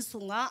เบียอินสุ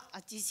งะ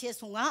จิเช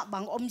สุงะบา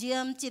งอมเจีย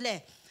มจิเล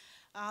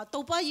ตั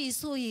วป้าเย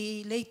ซูย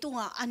เลยตุง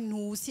ะอ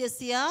นูเ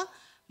สีย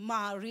ม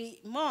ารี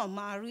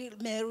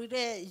เร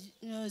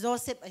โจ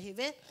เซฟเฮเว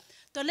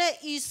ตัวเล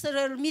อิสร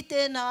าเอลมิเต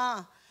นา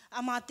อ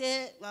ามาเต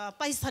ไ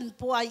ปสัน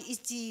ป่วยอิ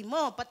จิ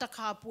ปัตตาค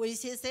าป่วย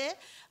เสีย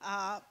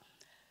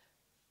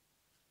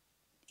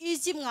อี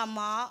จิมงาม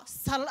า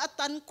สัล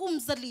ตันกุม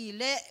ซลีเ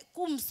ล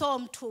กุมซอ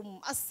มทุม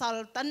อัสัล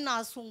ตันนา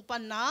สุงป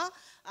นา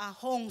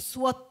หงส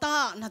วตา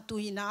นาตุ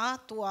ยนา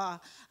ตัว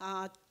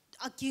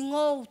อากิงโอ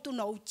ตุ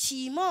นาอุ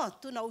ชี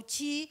ตุนาอุ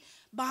ชี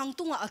บาง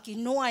ตุงอากิ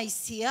โนไอ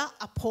เสีย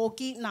อโพ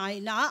กินาย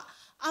นะ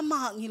อามา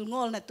งิลง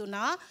อลนาตุน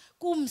ะ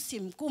กุม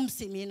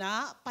สิมินะ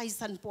ไป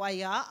สันปว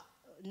ยะ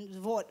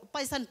โหวตไป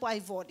สันปวย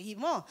โหวตฮิ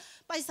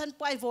ไปสัน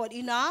ปวยโหวต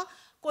อีนะ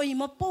ก็ยิ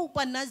มาปู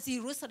ปันนะเย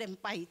รูซาเล็ม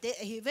ไปเตะ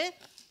ฮิเว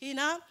อี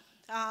นะ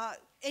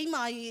ไอ้ม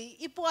า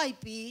อีป่วย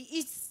ปี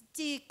อี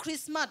จีคริ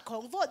สต์มาสขอ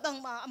งวอดดัง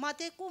มาเ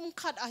ตกุม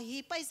ขัดฮี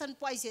ไปสัน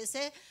ป่วยเสี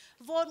ย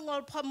วอดงอ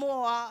ลพมั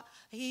ว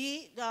ฮี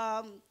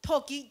ทอ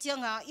กิจั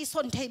งอีส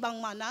นไทยบาง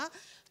มานะ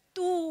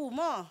ตู้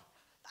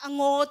อังโ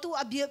งตู้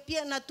อเบียเปี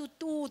ยนะ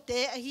ตู้เต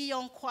ฮีย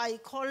องควาย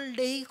คอลเ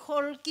ลยคอ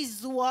ลกิ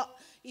จัว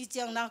อี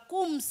จังนะ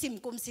กุม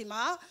สิม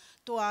า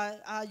ตัว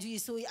ยิ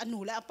สุยอนุ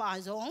และอปา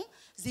จง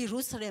เยรู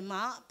ซาเล็ม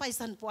ไป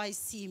สันป่วย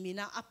สีมิน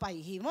ะอไป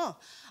ฮี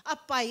อ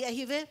ไป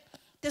ฮีเว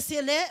แต่เสี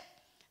ยเล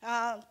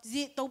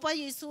จีตัวพระ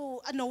เยซู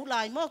อนุหล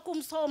ายมั่วกุม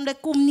ส้มและ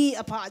กุมนี้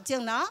อภาเจีย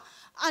งนะ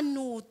อ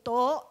นุโต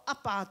อ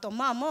ภาตัว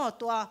มามั่ว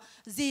ตัว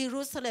เย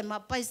รูซาเล็ม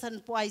ไปสัน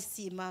ป่วย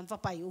สีมาว่า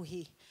ไปอุ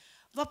ฮี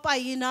ว่าไป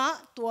นะ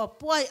ตัว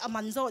ป่วยอ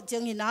มันโจเจีย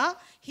งนะ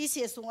ฮิเส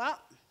สุงะ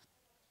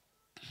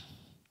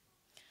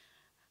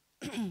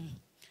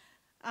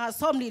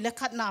ส้มลีและ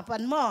ขัดหนาปั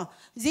นมั่ว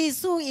เย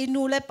ซูอิ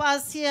นูและปา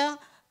เซีย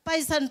ไป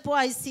สันป่ว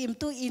ยสิม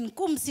ตุอิน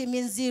กุมสิมิ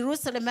นเยรู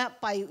ซาเล็ม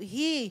ไป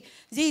ฮี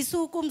เยซู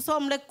กุมส้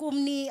มและกุม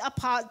นี้อ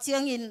ภาเจีย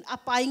งอินอ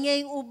ไปเงย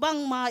อุบัง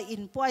มาอิ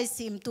นป่วย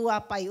สิมตัว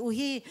ไปอุ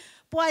ฮี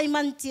ป่วย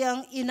มันเจียง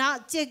อินะ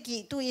เจกิ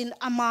ตุอิน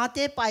อามาเต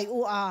ไป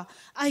อุอ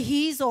า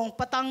ฮีทรงป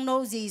ะตังโน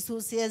เยซู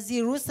เสียเย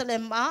รูซาเล็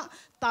ม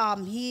ตาม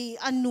ฮี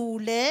อนู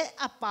เล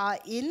อปา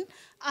อิน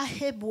อาเฮ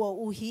บัว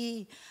อุฮี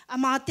อา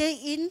มาเต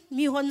อิน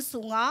มีหน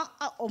สุงะ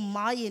อาอมม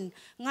าอิน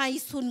ไง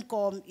สุนก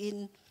อมอิน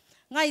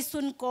ไงสุ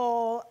นโก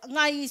ไง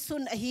สุ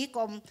นอหิก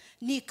อม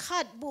นิคั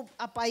ดบุบ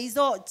อไปโจ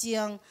เจี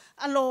ยง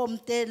อารมณ์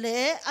เตเล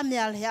อเมี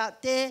ยลเฮ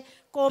เต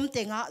กอมเต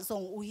งะส่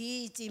งอุฮี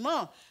จิมอ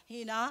ฮี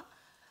นะ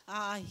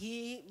ฮี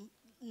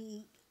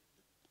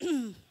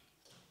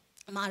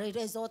มาเร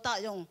โซตา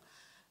ยง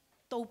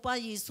ตัวพระ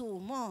เยซู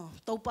มอ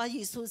ตัวพระเย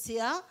ซูเสี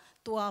ย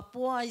ตัว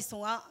ป่วยส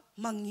งะ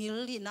มังหิล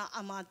ลินะอ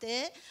ามาเต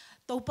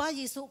ตัวพระเ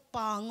ยซูป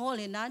างโอเ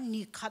ลยนะ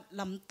นิคัด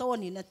ลำต้น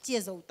นี่นะเจ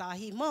โซตา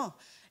หิมอ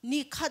นิ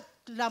คัด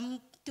ลำ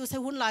ตัวเส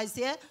หุ่นลายเ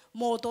สียโ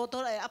มโตตัว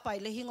เลยอไป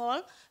เลยหิงอล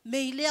ไ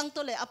ม่เลี้ยงตั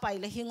วเลยอไป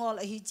เลยหิงอล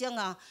ไอหิเจียง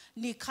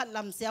นิคัดล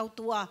ำเสียว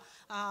ตัว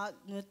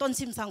ต้น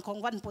ซิมสังของ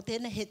วันโปเท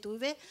นเหตุ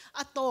เวอ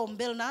ะโตมเ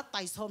บลนะไต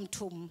ส้ม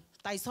ทุม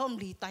ไตส้ม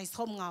ลีไต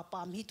ส้มงาป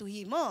ามฮิตุ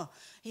หิม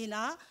หิน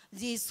ะ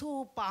เยซู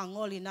ปาง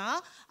อลินะ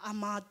อา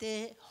มาเต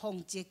ฮง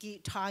เจกิ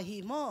ทาหิ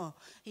ม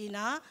หิน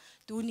ะ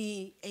ตุนี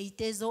เอเ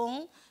ตซง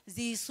เย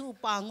ซู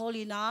ปางอ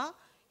ลินะ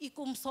อี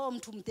กุมส้ม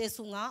ทุมเต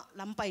สุงะ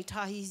ลำไปท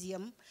าฮิเซีย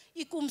ม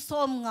อีกุม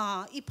ส้มงา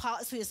อีพระ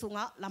สวยสุง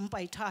ะลำไป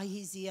ทา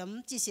ฮิเซียม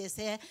จิเสเส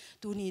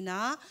ตุนีนะ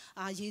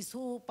เย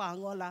ซูปา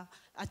งอลา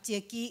เจ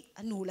กิอ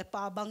นุเลป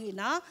าบังอิ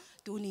นะ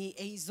ตุนีเ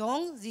อซง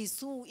เย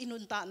ซูอินุ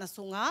นตานา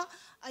สุงะ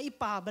ไอ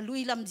ปาบลุ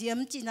ยลำเจียม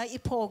จินะอี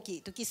โพกิ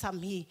ตุกิสัม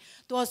ฮี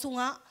ตัวสุง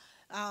ะ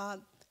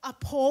อ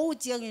โพ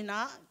เจียงอินะ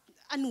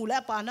อนุเล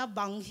ปานะ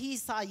บังฮี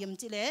สายม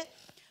จิเล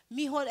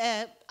มีหด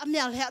อเมี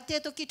ยลเฮเต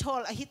ตุกิทอ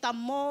ลอหิตาม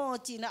โม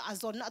จีนะอ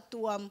ซอนอ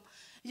ตัวม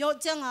ยอ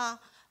จัง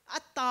อั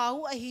ตตาว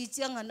อหิ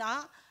จังนะ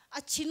อ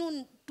ชินุน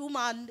ตู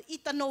มันอิ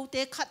ตาโนเต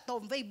ขัดตอ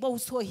มเวโบ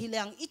สวยฮิเล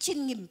งอิชิน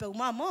งิมเปว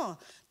มาโม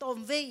ตอม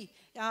เว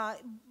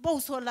โบ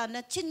สวยละน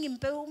ะชินงิม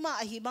เปวมา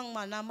อหิบังม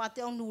านะมาเต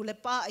อนูเล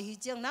ปาอหิ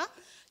จังนะ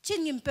ชิน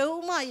งิมเปว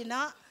มาอิน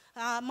ะ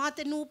มาเต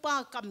นูปา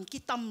กำกิ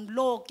ตัมโล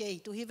เก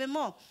ตุฮิเวโม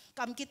ก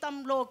ำกิตัม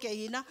โลเก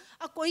ยนะ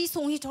อากอยสุ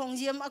งฮิทองเ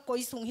ยี่ยมอากอ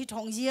ยสุงฮิท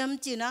องเยี่ยม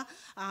จีนะ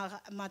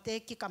มาเต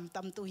กิกำ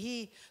ตัมตุฮิ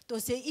ตัว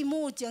เสอิ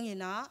มูจังย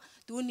นะ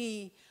ตุนี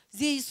เ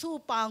ยซู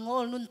ปางอ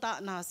ลนุนตา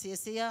นาเสีย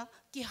เสีย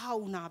กิฮาว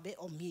นาเบ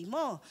อมฮีโม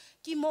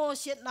กิโม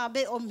เชตนาเบ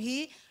อมฮี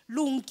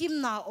ลุงกิม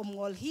นาอมง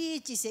อลฮี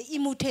จิเสอิ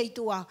มูเท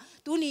ตัว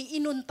ตุนีอิ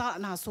นุนตา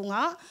นาสุง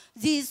ะ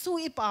เยซู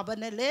อิปาบั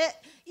นเล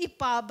อิ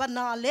ปาบัน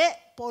าเล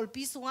ปอล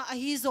ปิสุงะอ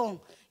หิซง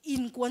อิ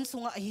นกวนสุ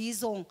งะอหิ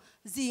ซง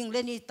จิงเล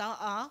นิตา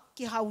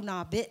กิฮาวนา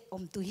เบอ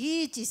มตุฮี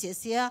จิเส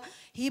เสีย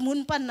ฮิมุน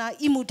ปันนา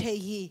อิมูเท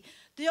ฮี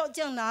ตัว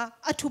จังนะ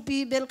อัทุปี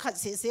เบลขัด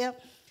เสียเสีย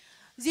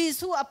เย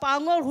ซูอปา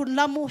งอลหุ่น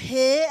ลำมูเฮ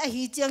อ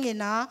หิจังเง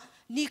นะ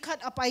นี่ขัด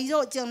อไปโย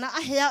จังนะ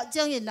เฮีย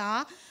จังเงนะ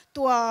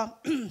ตัว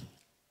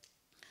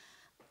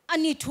อัน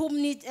นี้ทุ่ม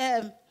นี่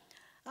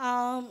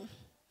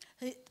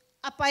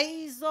อไป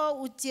โย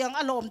อุเจียง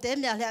อารมณ์เต็ม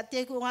อย่างเฮียเต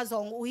กุงาซ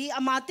งอุฮีอ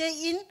ามาเต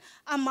อิน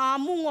อามา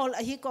มุงอล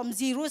อหิกอมเ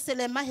ยรูซาเ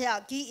ล็มมาเฮีย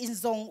กีอิน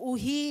ซงอุ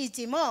ฮี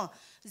จิมอ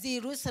เย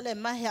รูซาเล็ม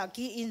มาเฮีย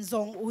กีอินซ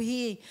งอุ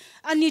ฮี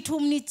อันนี้ทุ่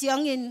มนี่จั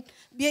งอิน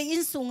เบียอิ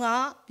นสุงะ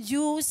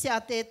ยูเสีย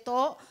เตโต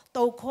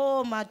ตัวโค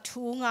มา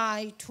ทูไง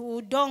ทู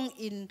ดอง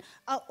อิน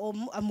อาอม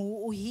อมู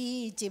อุฮี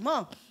จิมอ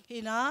ฮิ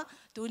นะ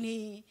ตัว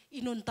นี้อิ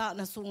นุนตา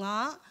นาสุงะ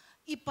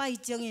อีไป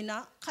จังอินะ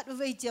ขัดไ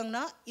ว้จังน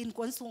ะอินก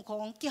วนสุงขอ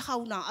งกิฮา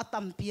วนาอ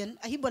ตัมเปียน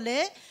อหิบเล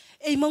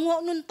ไอมังว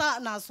นุนตา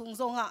นาสุง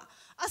ซง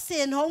อาเซ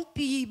นห้อง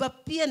ปีบับ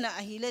เปียนอ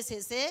หิเลเส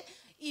เส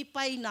อีไป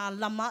นา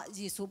ลามะ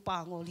จิสุปา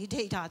งอลฮิเท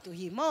ธาตุ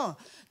หิมอ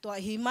ตัว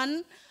หิมัน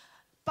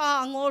ปา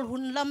งอลหุ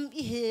นลำ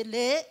อิเฮเล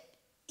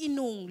อิ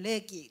นุงเล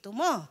กิตัว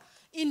มอ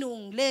อินุง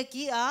เล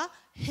กิ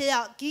เฮีย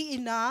กีอิ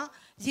นา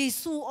เย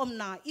ซูอม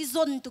นาอิจ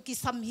นตุกิ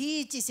สัมฮี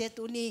จิเส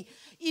ตุนี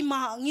อิมา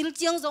งิลเ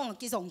จียงซง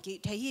กิซงกิ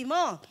เทหิม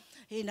อ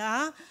ฮินะ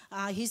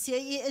ฮิเสีย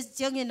อีเ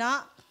จียงอินะ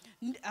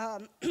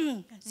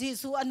เย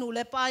ซูอนุเล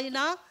ปายน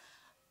ะ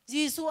เย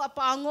ซูอป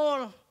างอล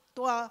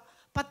ตัว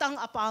ปะตัง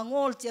อปาง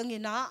อลเจียงอิ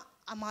นะ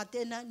อามาเต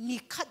นะนิ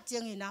คัดเจีย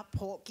งอินะโผ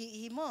กี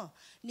หิมอ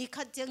นิ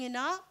คัดเจียงอิน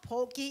ะโผ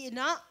กีอิ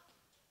นะ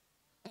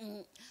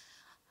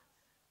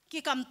กิ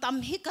กำต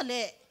ำฮิกะเล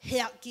เฮี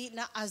ยกีน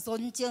ะอาซ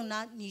นเจียงนะ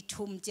นิ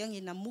ทุมเจียง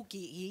อินะมุ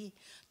กีฮี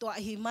ตัว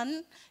หิมัน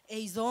ไอ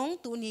ซง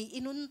ตัวนี้อิ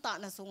นุนตา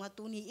นะสงะ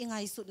ตัวนี้อิงไง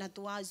สุดนะ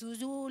ตัว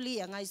จูลี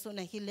อิงไงสุด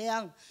นะฮิเล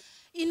ง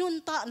อินุน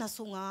ตานะส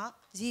งะ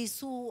เย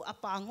ซูอ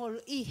ปางอล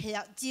อีเฮีย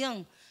เจียง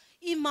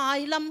อีไม้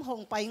ลำหง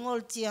ไปงอ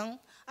ลเจียง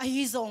ไอ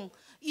ฮิซง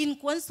อิน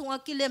ควนสุง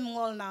กิเลมง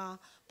อลนา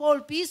ปอล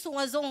ปีสุง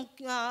จง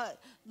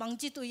บาง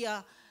จิตุยา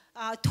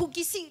ทุ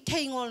กิสิเท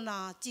งอลนา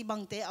จีบั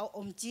งเตเอาอ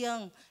มเจียง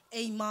เอ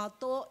มาโ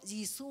ต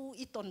ยิสู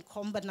อิตอนค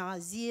อมบนา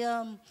เซีย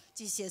ม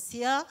จิเ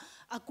สีย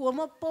อากัวม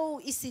าโป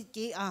อิสิ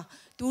กี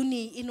ตู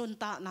นีอินุน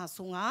ตานา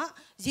สุง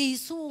ยิ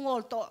สูงอ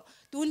ลโต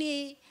ตูนี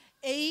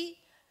เ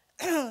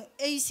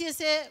อเสีย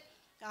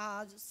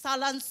สา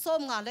ลันส้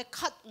มเล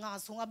ขัดงา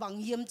สุงบาง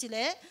เยี่ยมจิเล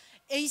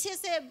เอเสี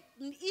ย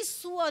อิ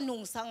สัวนุ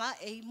งสัง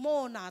โม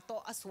นาโต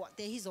อสวะเต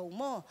ฮิโซโ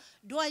ม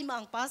ด้วยมั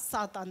งปัสซ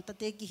าตันตะเ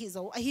ตกิฮิโซ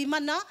หิมั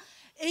นนะ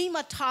ม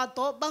าทาโต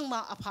บังมา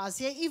อภาเ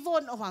สียอีวอ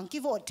นอวังกิ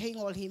วอดเทง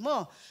อลหิโม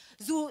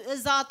จู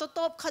ซาโต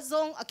บขจ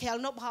งอเคล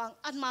นบหาง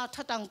อันมา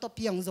ทัดังโตเ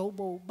ปียงโซโ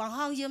บบางห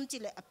างเยี่ยมจิ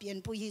เลเปลี่ยน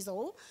ปุยฮิโซ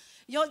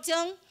ยอจั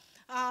ง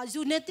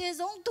จูเนเต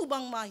จงตุบั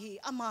งมาฮี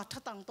อามาทั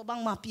ตังตุบัง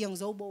มาเปียงโ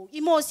ซโบอิ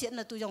โมเสียน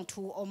ตุยง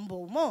ทูอมโบ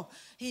โม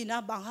ฮีนะ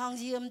บางหาง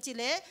เยี่ยมจิ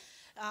เล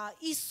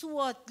อิสว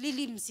ดลิ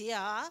ลิมเสีย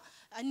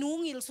นู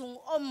งิลซุง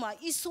อมมา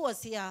อิสวด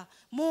เสีย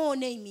โม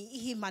เนมีอิ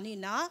ฮิมัน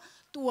นะ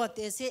ตัวเต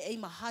เส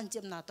มาฮันเจ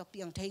มนาตเปี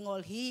ยงเทงอ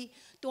ลฮี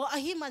ตัวอ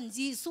หิมัน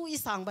จีสุอิ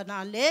สังบนา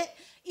เล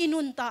อินุ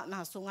นตานา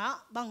สุงะ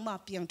บังมา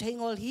เปียงเท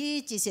งอลฮี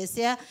จิเส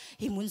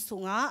หิมุนสุ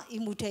งะอิ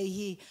มุเท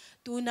ฮี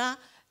ตัวนะ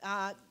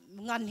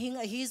งานหิง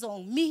อหิซง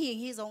มีหิง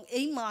หิซง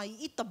มา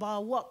อิตบา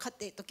วะขัดเ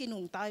ตตกินุ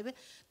งตายเว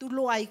ตัวล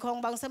อยของ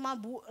บางสมา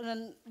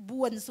บ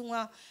วนสุง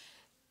ะ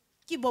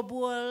กิบ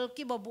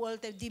บัว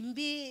แต่ดิม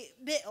บี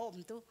เบอม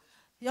ตัว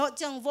ยอ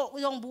จังวก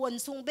ยองบวน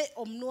สุงเบอ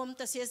มนวมแ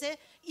ต่เสีย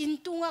อิน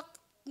ตุงะ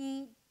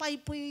ไป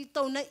ปุย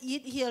ตัวนั้นอี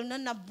ดเฮียนั้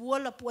นนับบัว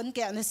ละปวนแ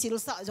ก่นั้นสิล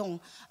สะจง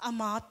อา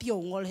มาเปียว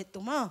งอลเห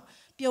ตุมา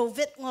เปียวเว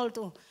ทงอล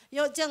ตัวย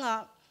อจัง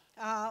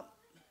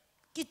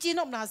กิจิน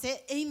อมนาเส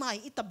ไม่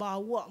อิตบา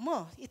วะมั้ง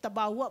อิตบ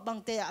าวะบาง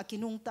แต่อากิ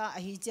นุงตาอ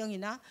หิจัง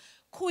นะ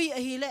คุยอ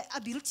หิเละ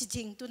บิล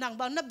ชิงตัวนาง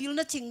บางนับบิล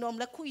นัชิงนอม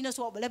และคุยนัส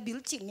วบและบิล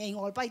ชิงไงง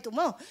อลไปตัว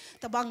มั้ง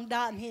แต่บาง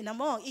ด้านเห็นนะ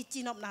มั้งอิจิ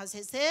นอมนาเ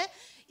ส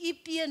อี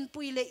เปียนปุ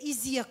ยเลอี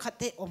เซียขัดเ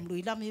ตอมลุ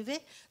ยลำเฮเว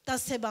แต่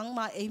เสบังม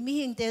ามี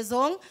หิงเตจ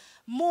ง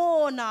โม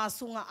นา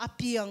สุงอาเ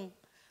ปียง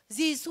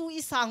จีสู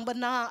อิสังบ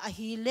นาอ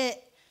หิเละ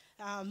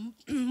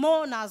โม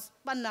นา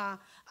ปนา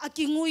อา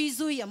กิงุย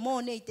ซุยโม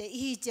เนเต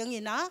อีจัง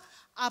นะ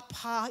อาภ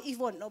าอี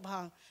วอนอบั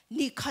ง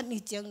นี่ขัน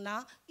นี่จังนะ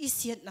อิเ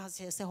สียนาเ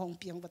สหงเ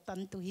ปียงบัตั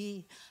นตุฮี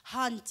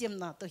ฮันเจม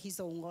นาตุฮิซ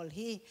งอล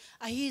ฮี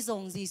อาฮิซ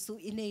งจีสู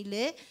อินเอเล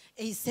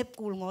เซป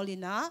กูลงอลิ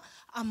นะ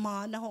อามา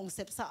นะหงเซ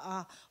ปสะ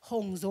ห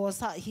งโซ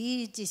สะฮี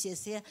จิเ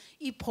ส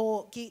อีโพ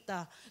กิตา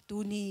ตู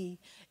นี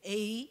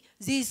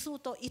จีสู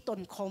โตอีต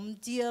นคอม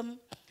เจียม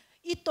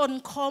อีตน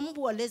คอม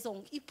บัวเลซง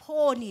อีโพ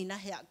นี่นะ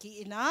เฮ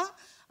กินะ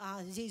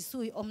จีสู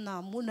อมนา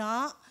มุนะ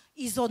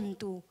อีซอน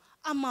ตู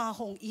อามาห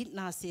งอิดน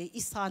าเสีย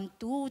อิสัน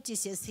ตูจิ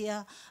เสีย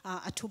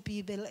ทุบี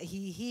เบล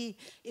ฮี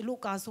อิลู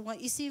กาสุง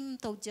อิซิม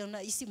เตาเจงนะ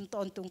อิซิมต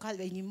อนตุงขัดไ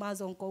ว้นิมา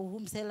จงโกหุ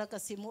มเซลก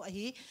สิมุ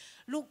ฮี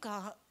ลูกา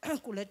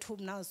กุเลทุม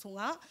นาสุง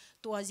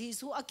ตัวจิ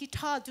สุอากิธ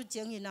าจุเจ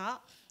งนะ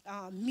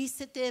มีเส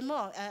เตม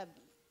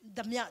ด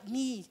ำยา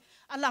มี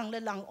อลังเล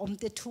ลังอม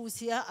เตทูเ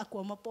สียอากว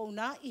มาปน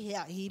ะอิเฮ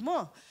ฮีม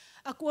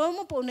อากวม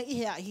าปนะอิเ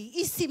ฮฮี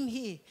อิซิ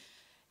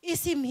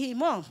มฮี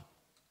ม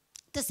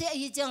แต่เสีย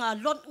อีจัง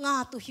ลดงา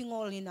ตุหิง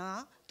อลินะ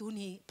ตัว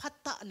นี้พัต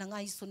ตะนังไง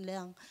สุนแร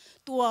ง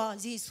ตัว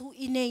ยิสู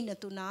อินเองนะ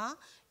ตัวนะ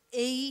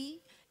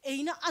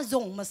นะอาจ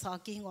งมาสั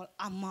กหิงอล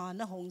อามา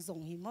นะหงจง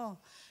หิม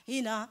ฮิ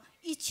นะ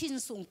อิชิน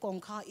สุงกอง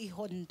ข้าอิห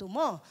นตัวม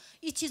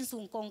อิชินสุ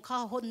งกองข้า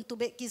หนตัวเ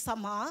บกิส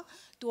มา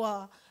ตัว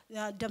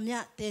ดำเนิ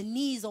นแต่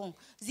นี่จง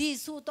ยิ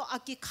สูตัวอา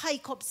กิไข่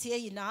ขบเสีย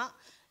นะ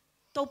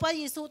ตัวไป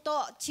ยิสูตัว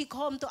ชิค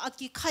อมตัวอา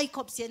กิไข่ข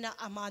บเสียนะ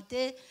อามาเต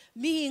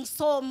มีหิง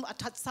ส้มอั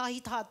ฐสาหิ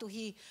ธาตุ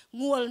ฮี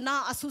งวลนา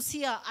อสุเสี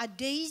ยอเ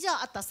ดีย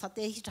อัตสเต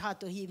หิธา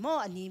ตุฮีม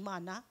อันนี้มา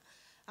นะ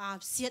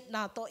เสียดน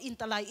าตัวอิน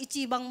ตไลอิ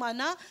จิบังมา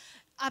นะ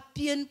เป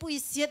ลี่ยนปุย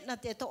เสียดนา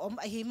เตตัวอม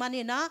อหิมา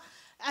นี่นะ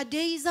อเ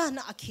ดียน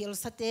ะอคิล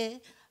สเต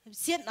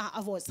เสียดนาอ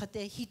วสเต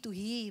ฮิตุ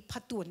ฮีพั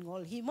ดตัวงอ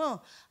ลฮีม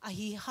อ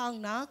หิหัง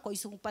นะคอย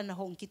สุงปัน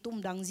หงกิตุม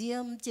ดังเจีย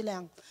มจิแร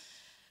ง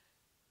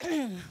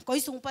คอย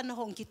สุงปันห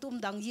งกิตุม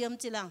ดังเยี่ยม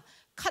จิแรง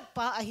ขัด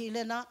ป้าอหิเล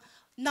นะ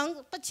นัง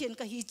ปัจเจน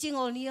กับฮีจิง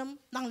อลเนียม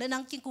นังเลนั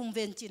งกินกุมเว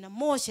นจินะโ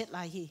มเชตล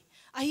าฮี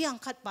อหิยัง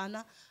ขัดป้าน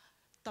ะ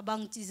ตะบัง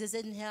จิเซ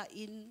นเฮ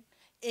อิน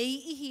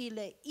ฮีเล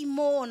อิโม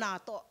นา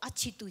โตอ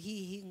ชิตุฮี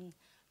หิง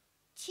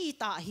ชี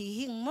ตาฮี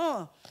หิงโม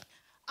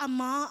อา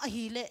มาอ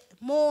หิเล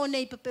โมใน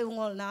เปเปง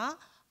อลนะ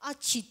อ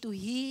ชิตุ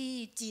ฮี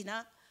จีนะ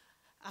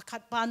ขั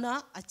ดป้านะ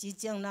อจิ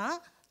จังนะ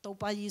โต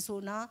ปายิสุ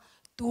นะ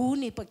ตู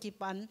นี่ปกิ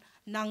ปัน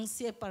นางเ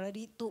สียปา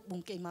ริตุบุง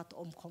เกมาต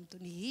อมคอมตุ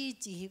นี้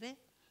จีเว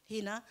ฮิ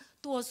นะ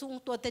ตัวสุง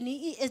ตัวตนี้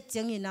อีเอ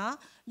จังอินะ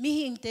มี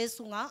หิงเต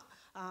สุง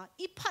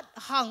อีพัด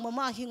หางม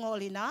าหิงอ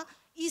ลินะ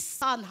อีส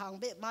านหาง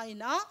เบมาอิ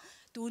นะ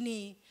ตู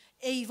นี่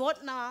วอด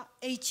นะ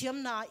เชียม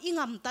นะอีง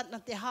ามตัดนะ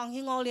เตหาง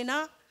หิงอลินะ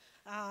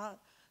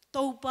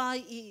ตัวไ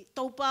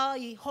ป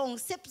ห้อง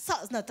เซบสั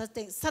ตนะ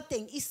สเต็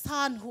งอีส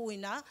านหุย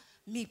นะ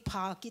มีพ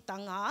ากิตั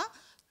ง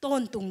ต้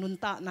นตุงนุน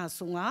ตานา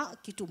สุง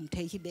กิจุมเท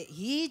ฮิเบ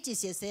ฮีจิ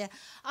เส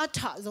อาถ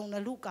ะจงนะ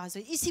ลูกาส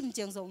อิสิมเ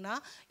จียงจงนะ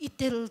อิเ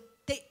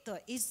ต tệ to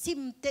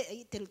sim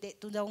tệ tel tệ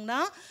tu dong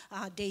na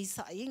dei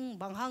sa ing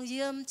bang hang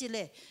yem chi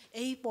le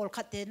ei pol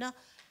khat te na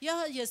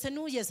ya ye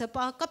sanu ye sa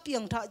pa ka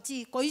piang tha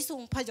chi koi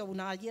sung pha jau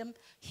na yem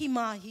hi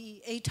ma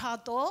hi ei tha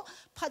to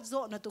phat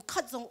zo na tu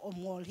khat zong om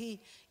ngol hi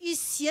i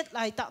siet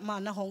lai ta ma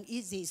na hong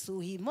i jesu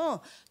hi mo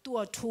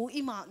tua thu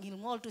i ma ngil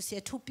ngol tu se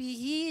thu pi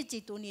hi chi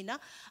tu ni na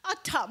a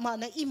tha ma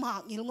na i ma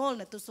ngil ngol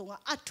na tu sunga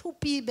a thu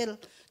pi bel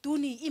tu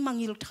ni i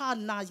mangil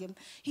than na yem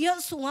hi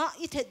sunga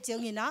i thet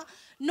jeng ina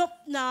nop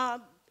na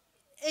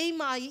ei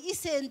mai i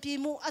sen pi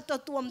mu ato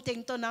tuam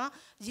teng to na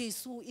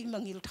Jesu i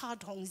mangil tha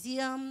thong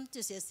ziam tu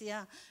se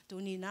sia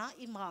tu ni na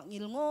i ma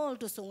ngil ngol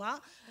tu sunga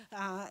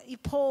i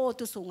pho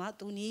tu sunga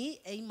tu ni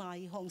ei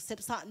mai hong sep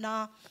sa na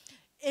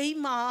ei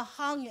ma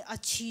hang a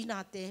chi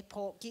na te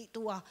pho ki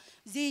tua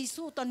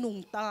Jesu ta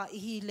nung ta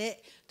hi le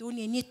tu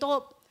ni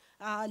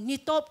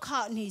top kha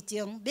ni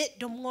cheng be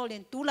dom ngol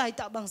len tu lai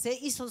ta bang se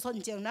i so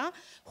son cheng na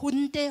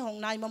hun te hong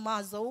nai ma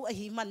zo a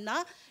hi man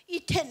na i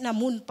thet na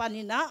mun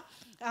panina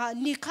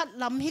ni khat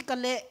lam hi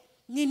kale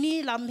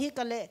ni lam hi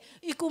kale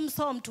ikum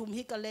som thum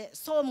hi kale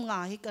som nga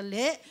hi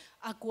kale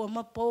akwa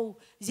ma po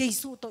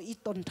Jesu to i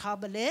ton tha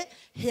bale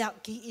hya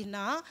ki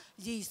ina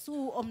Jesu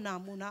om na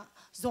mu na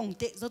zong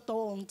te zo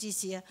tong chi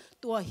sia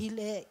to hi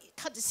le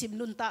khat sim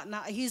nun ta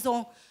na hi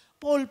zong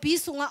pol pi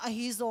sunga a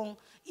hi zong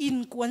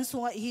in kwan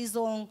sunga hi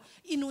zong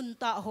inun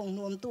ta hong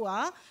nom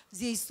tua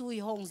Jesu i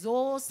hong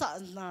zo sa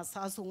na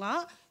sa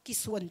sunga ki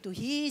suan tu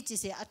hi chi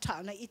se atha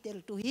na itel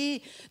tu hi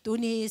tu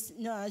ni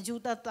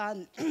juta tan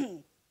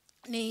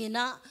ni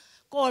na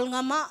kol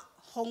ngama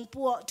hong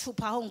pu thu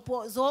pha hong pu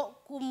zo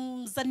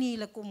kum zani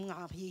la kum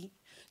nga hi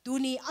tu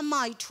ni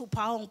amai thu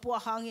pha hong pu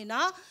hangina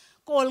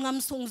kol ngam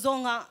sung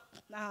zonga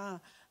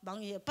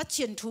bang ye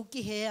patchen thu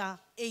ki he a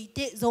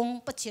eite zong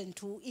patchen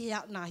thu i ya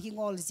na hi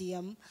ngol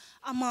ziam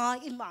ama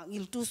in ma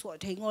ngil tu so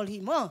thei ngol hi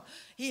mo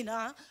hi na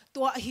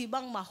to hi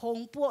bang ma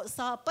hong po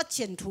sa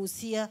patchen thu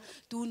sia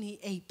tu ni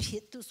ei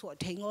phit tu so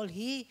thei ngol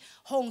hi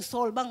hong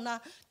sol bang na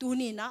tu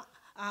ni na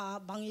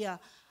bang ya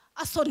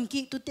a son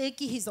ki tu te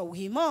ki hi zo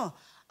hi mo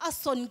a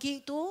son ki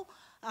tu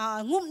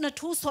ngum na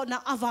thu so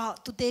na awa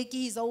tu te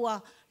ki zo wa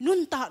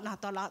nun ta na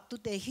ta la tu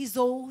te hi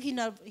zo hi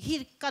na hi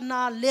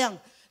kana leng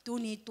tu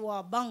ni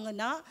tua bang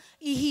na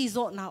i hi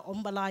zo na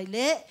ombalai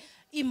le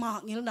i ma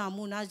ngil na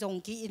mu na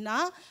jong ki ina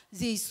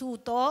Jesu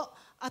to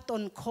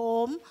aton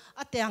khom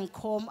ateng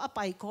khom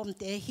apai khom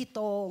te hi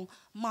tong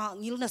ma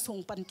ngil na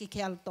sung pan ki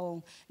khel tong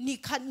ni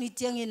khat ni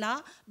cheng ina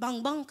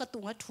bang ka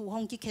tunga thu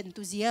hong ki khen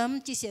tu ziam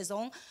chi se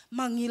zong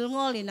mangil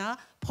ngol ina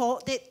pho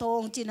te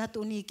tong china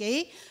tu ni ke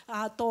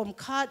tom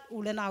khat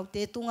ulenaw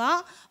te tunga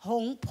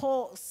hong pho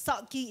sa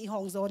ki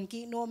hong zon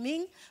ki no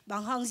ming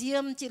bang hang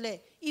ziam chi le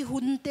i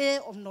hun te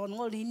om non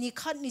ngol ni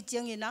khat ni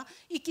cheng ina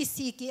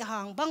ikisi ki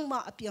hang bang ma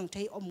apiang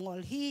thei om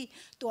ngol hi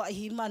to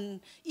hi man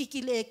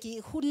ikile ki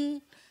hun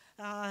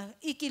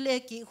ikile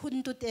ki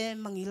hun tu te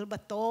mangil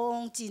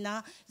batong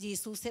china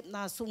Jesu sep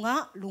na sunga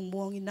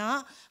lungmong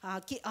ina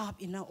ki ap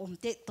ina om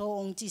te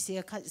tong chi se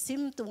khat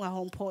sim tunga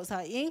hong pho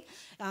sa ing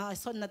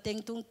son na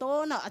teng tung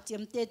to na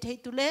achem te thei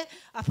tu le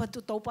afa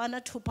tu to pa na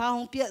thu pa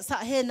hong pia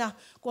sa he na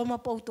ko ma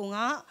po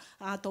tunga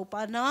to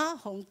pa na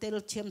hong tel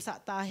chem sa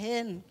ta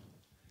hen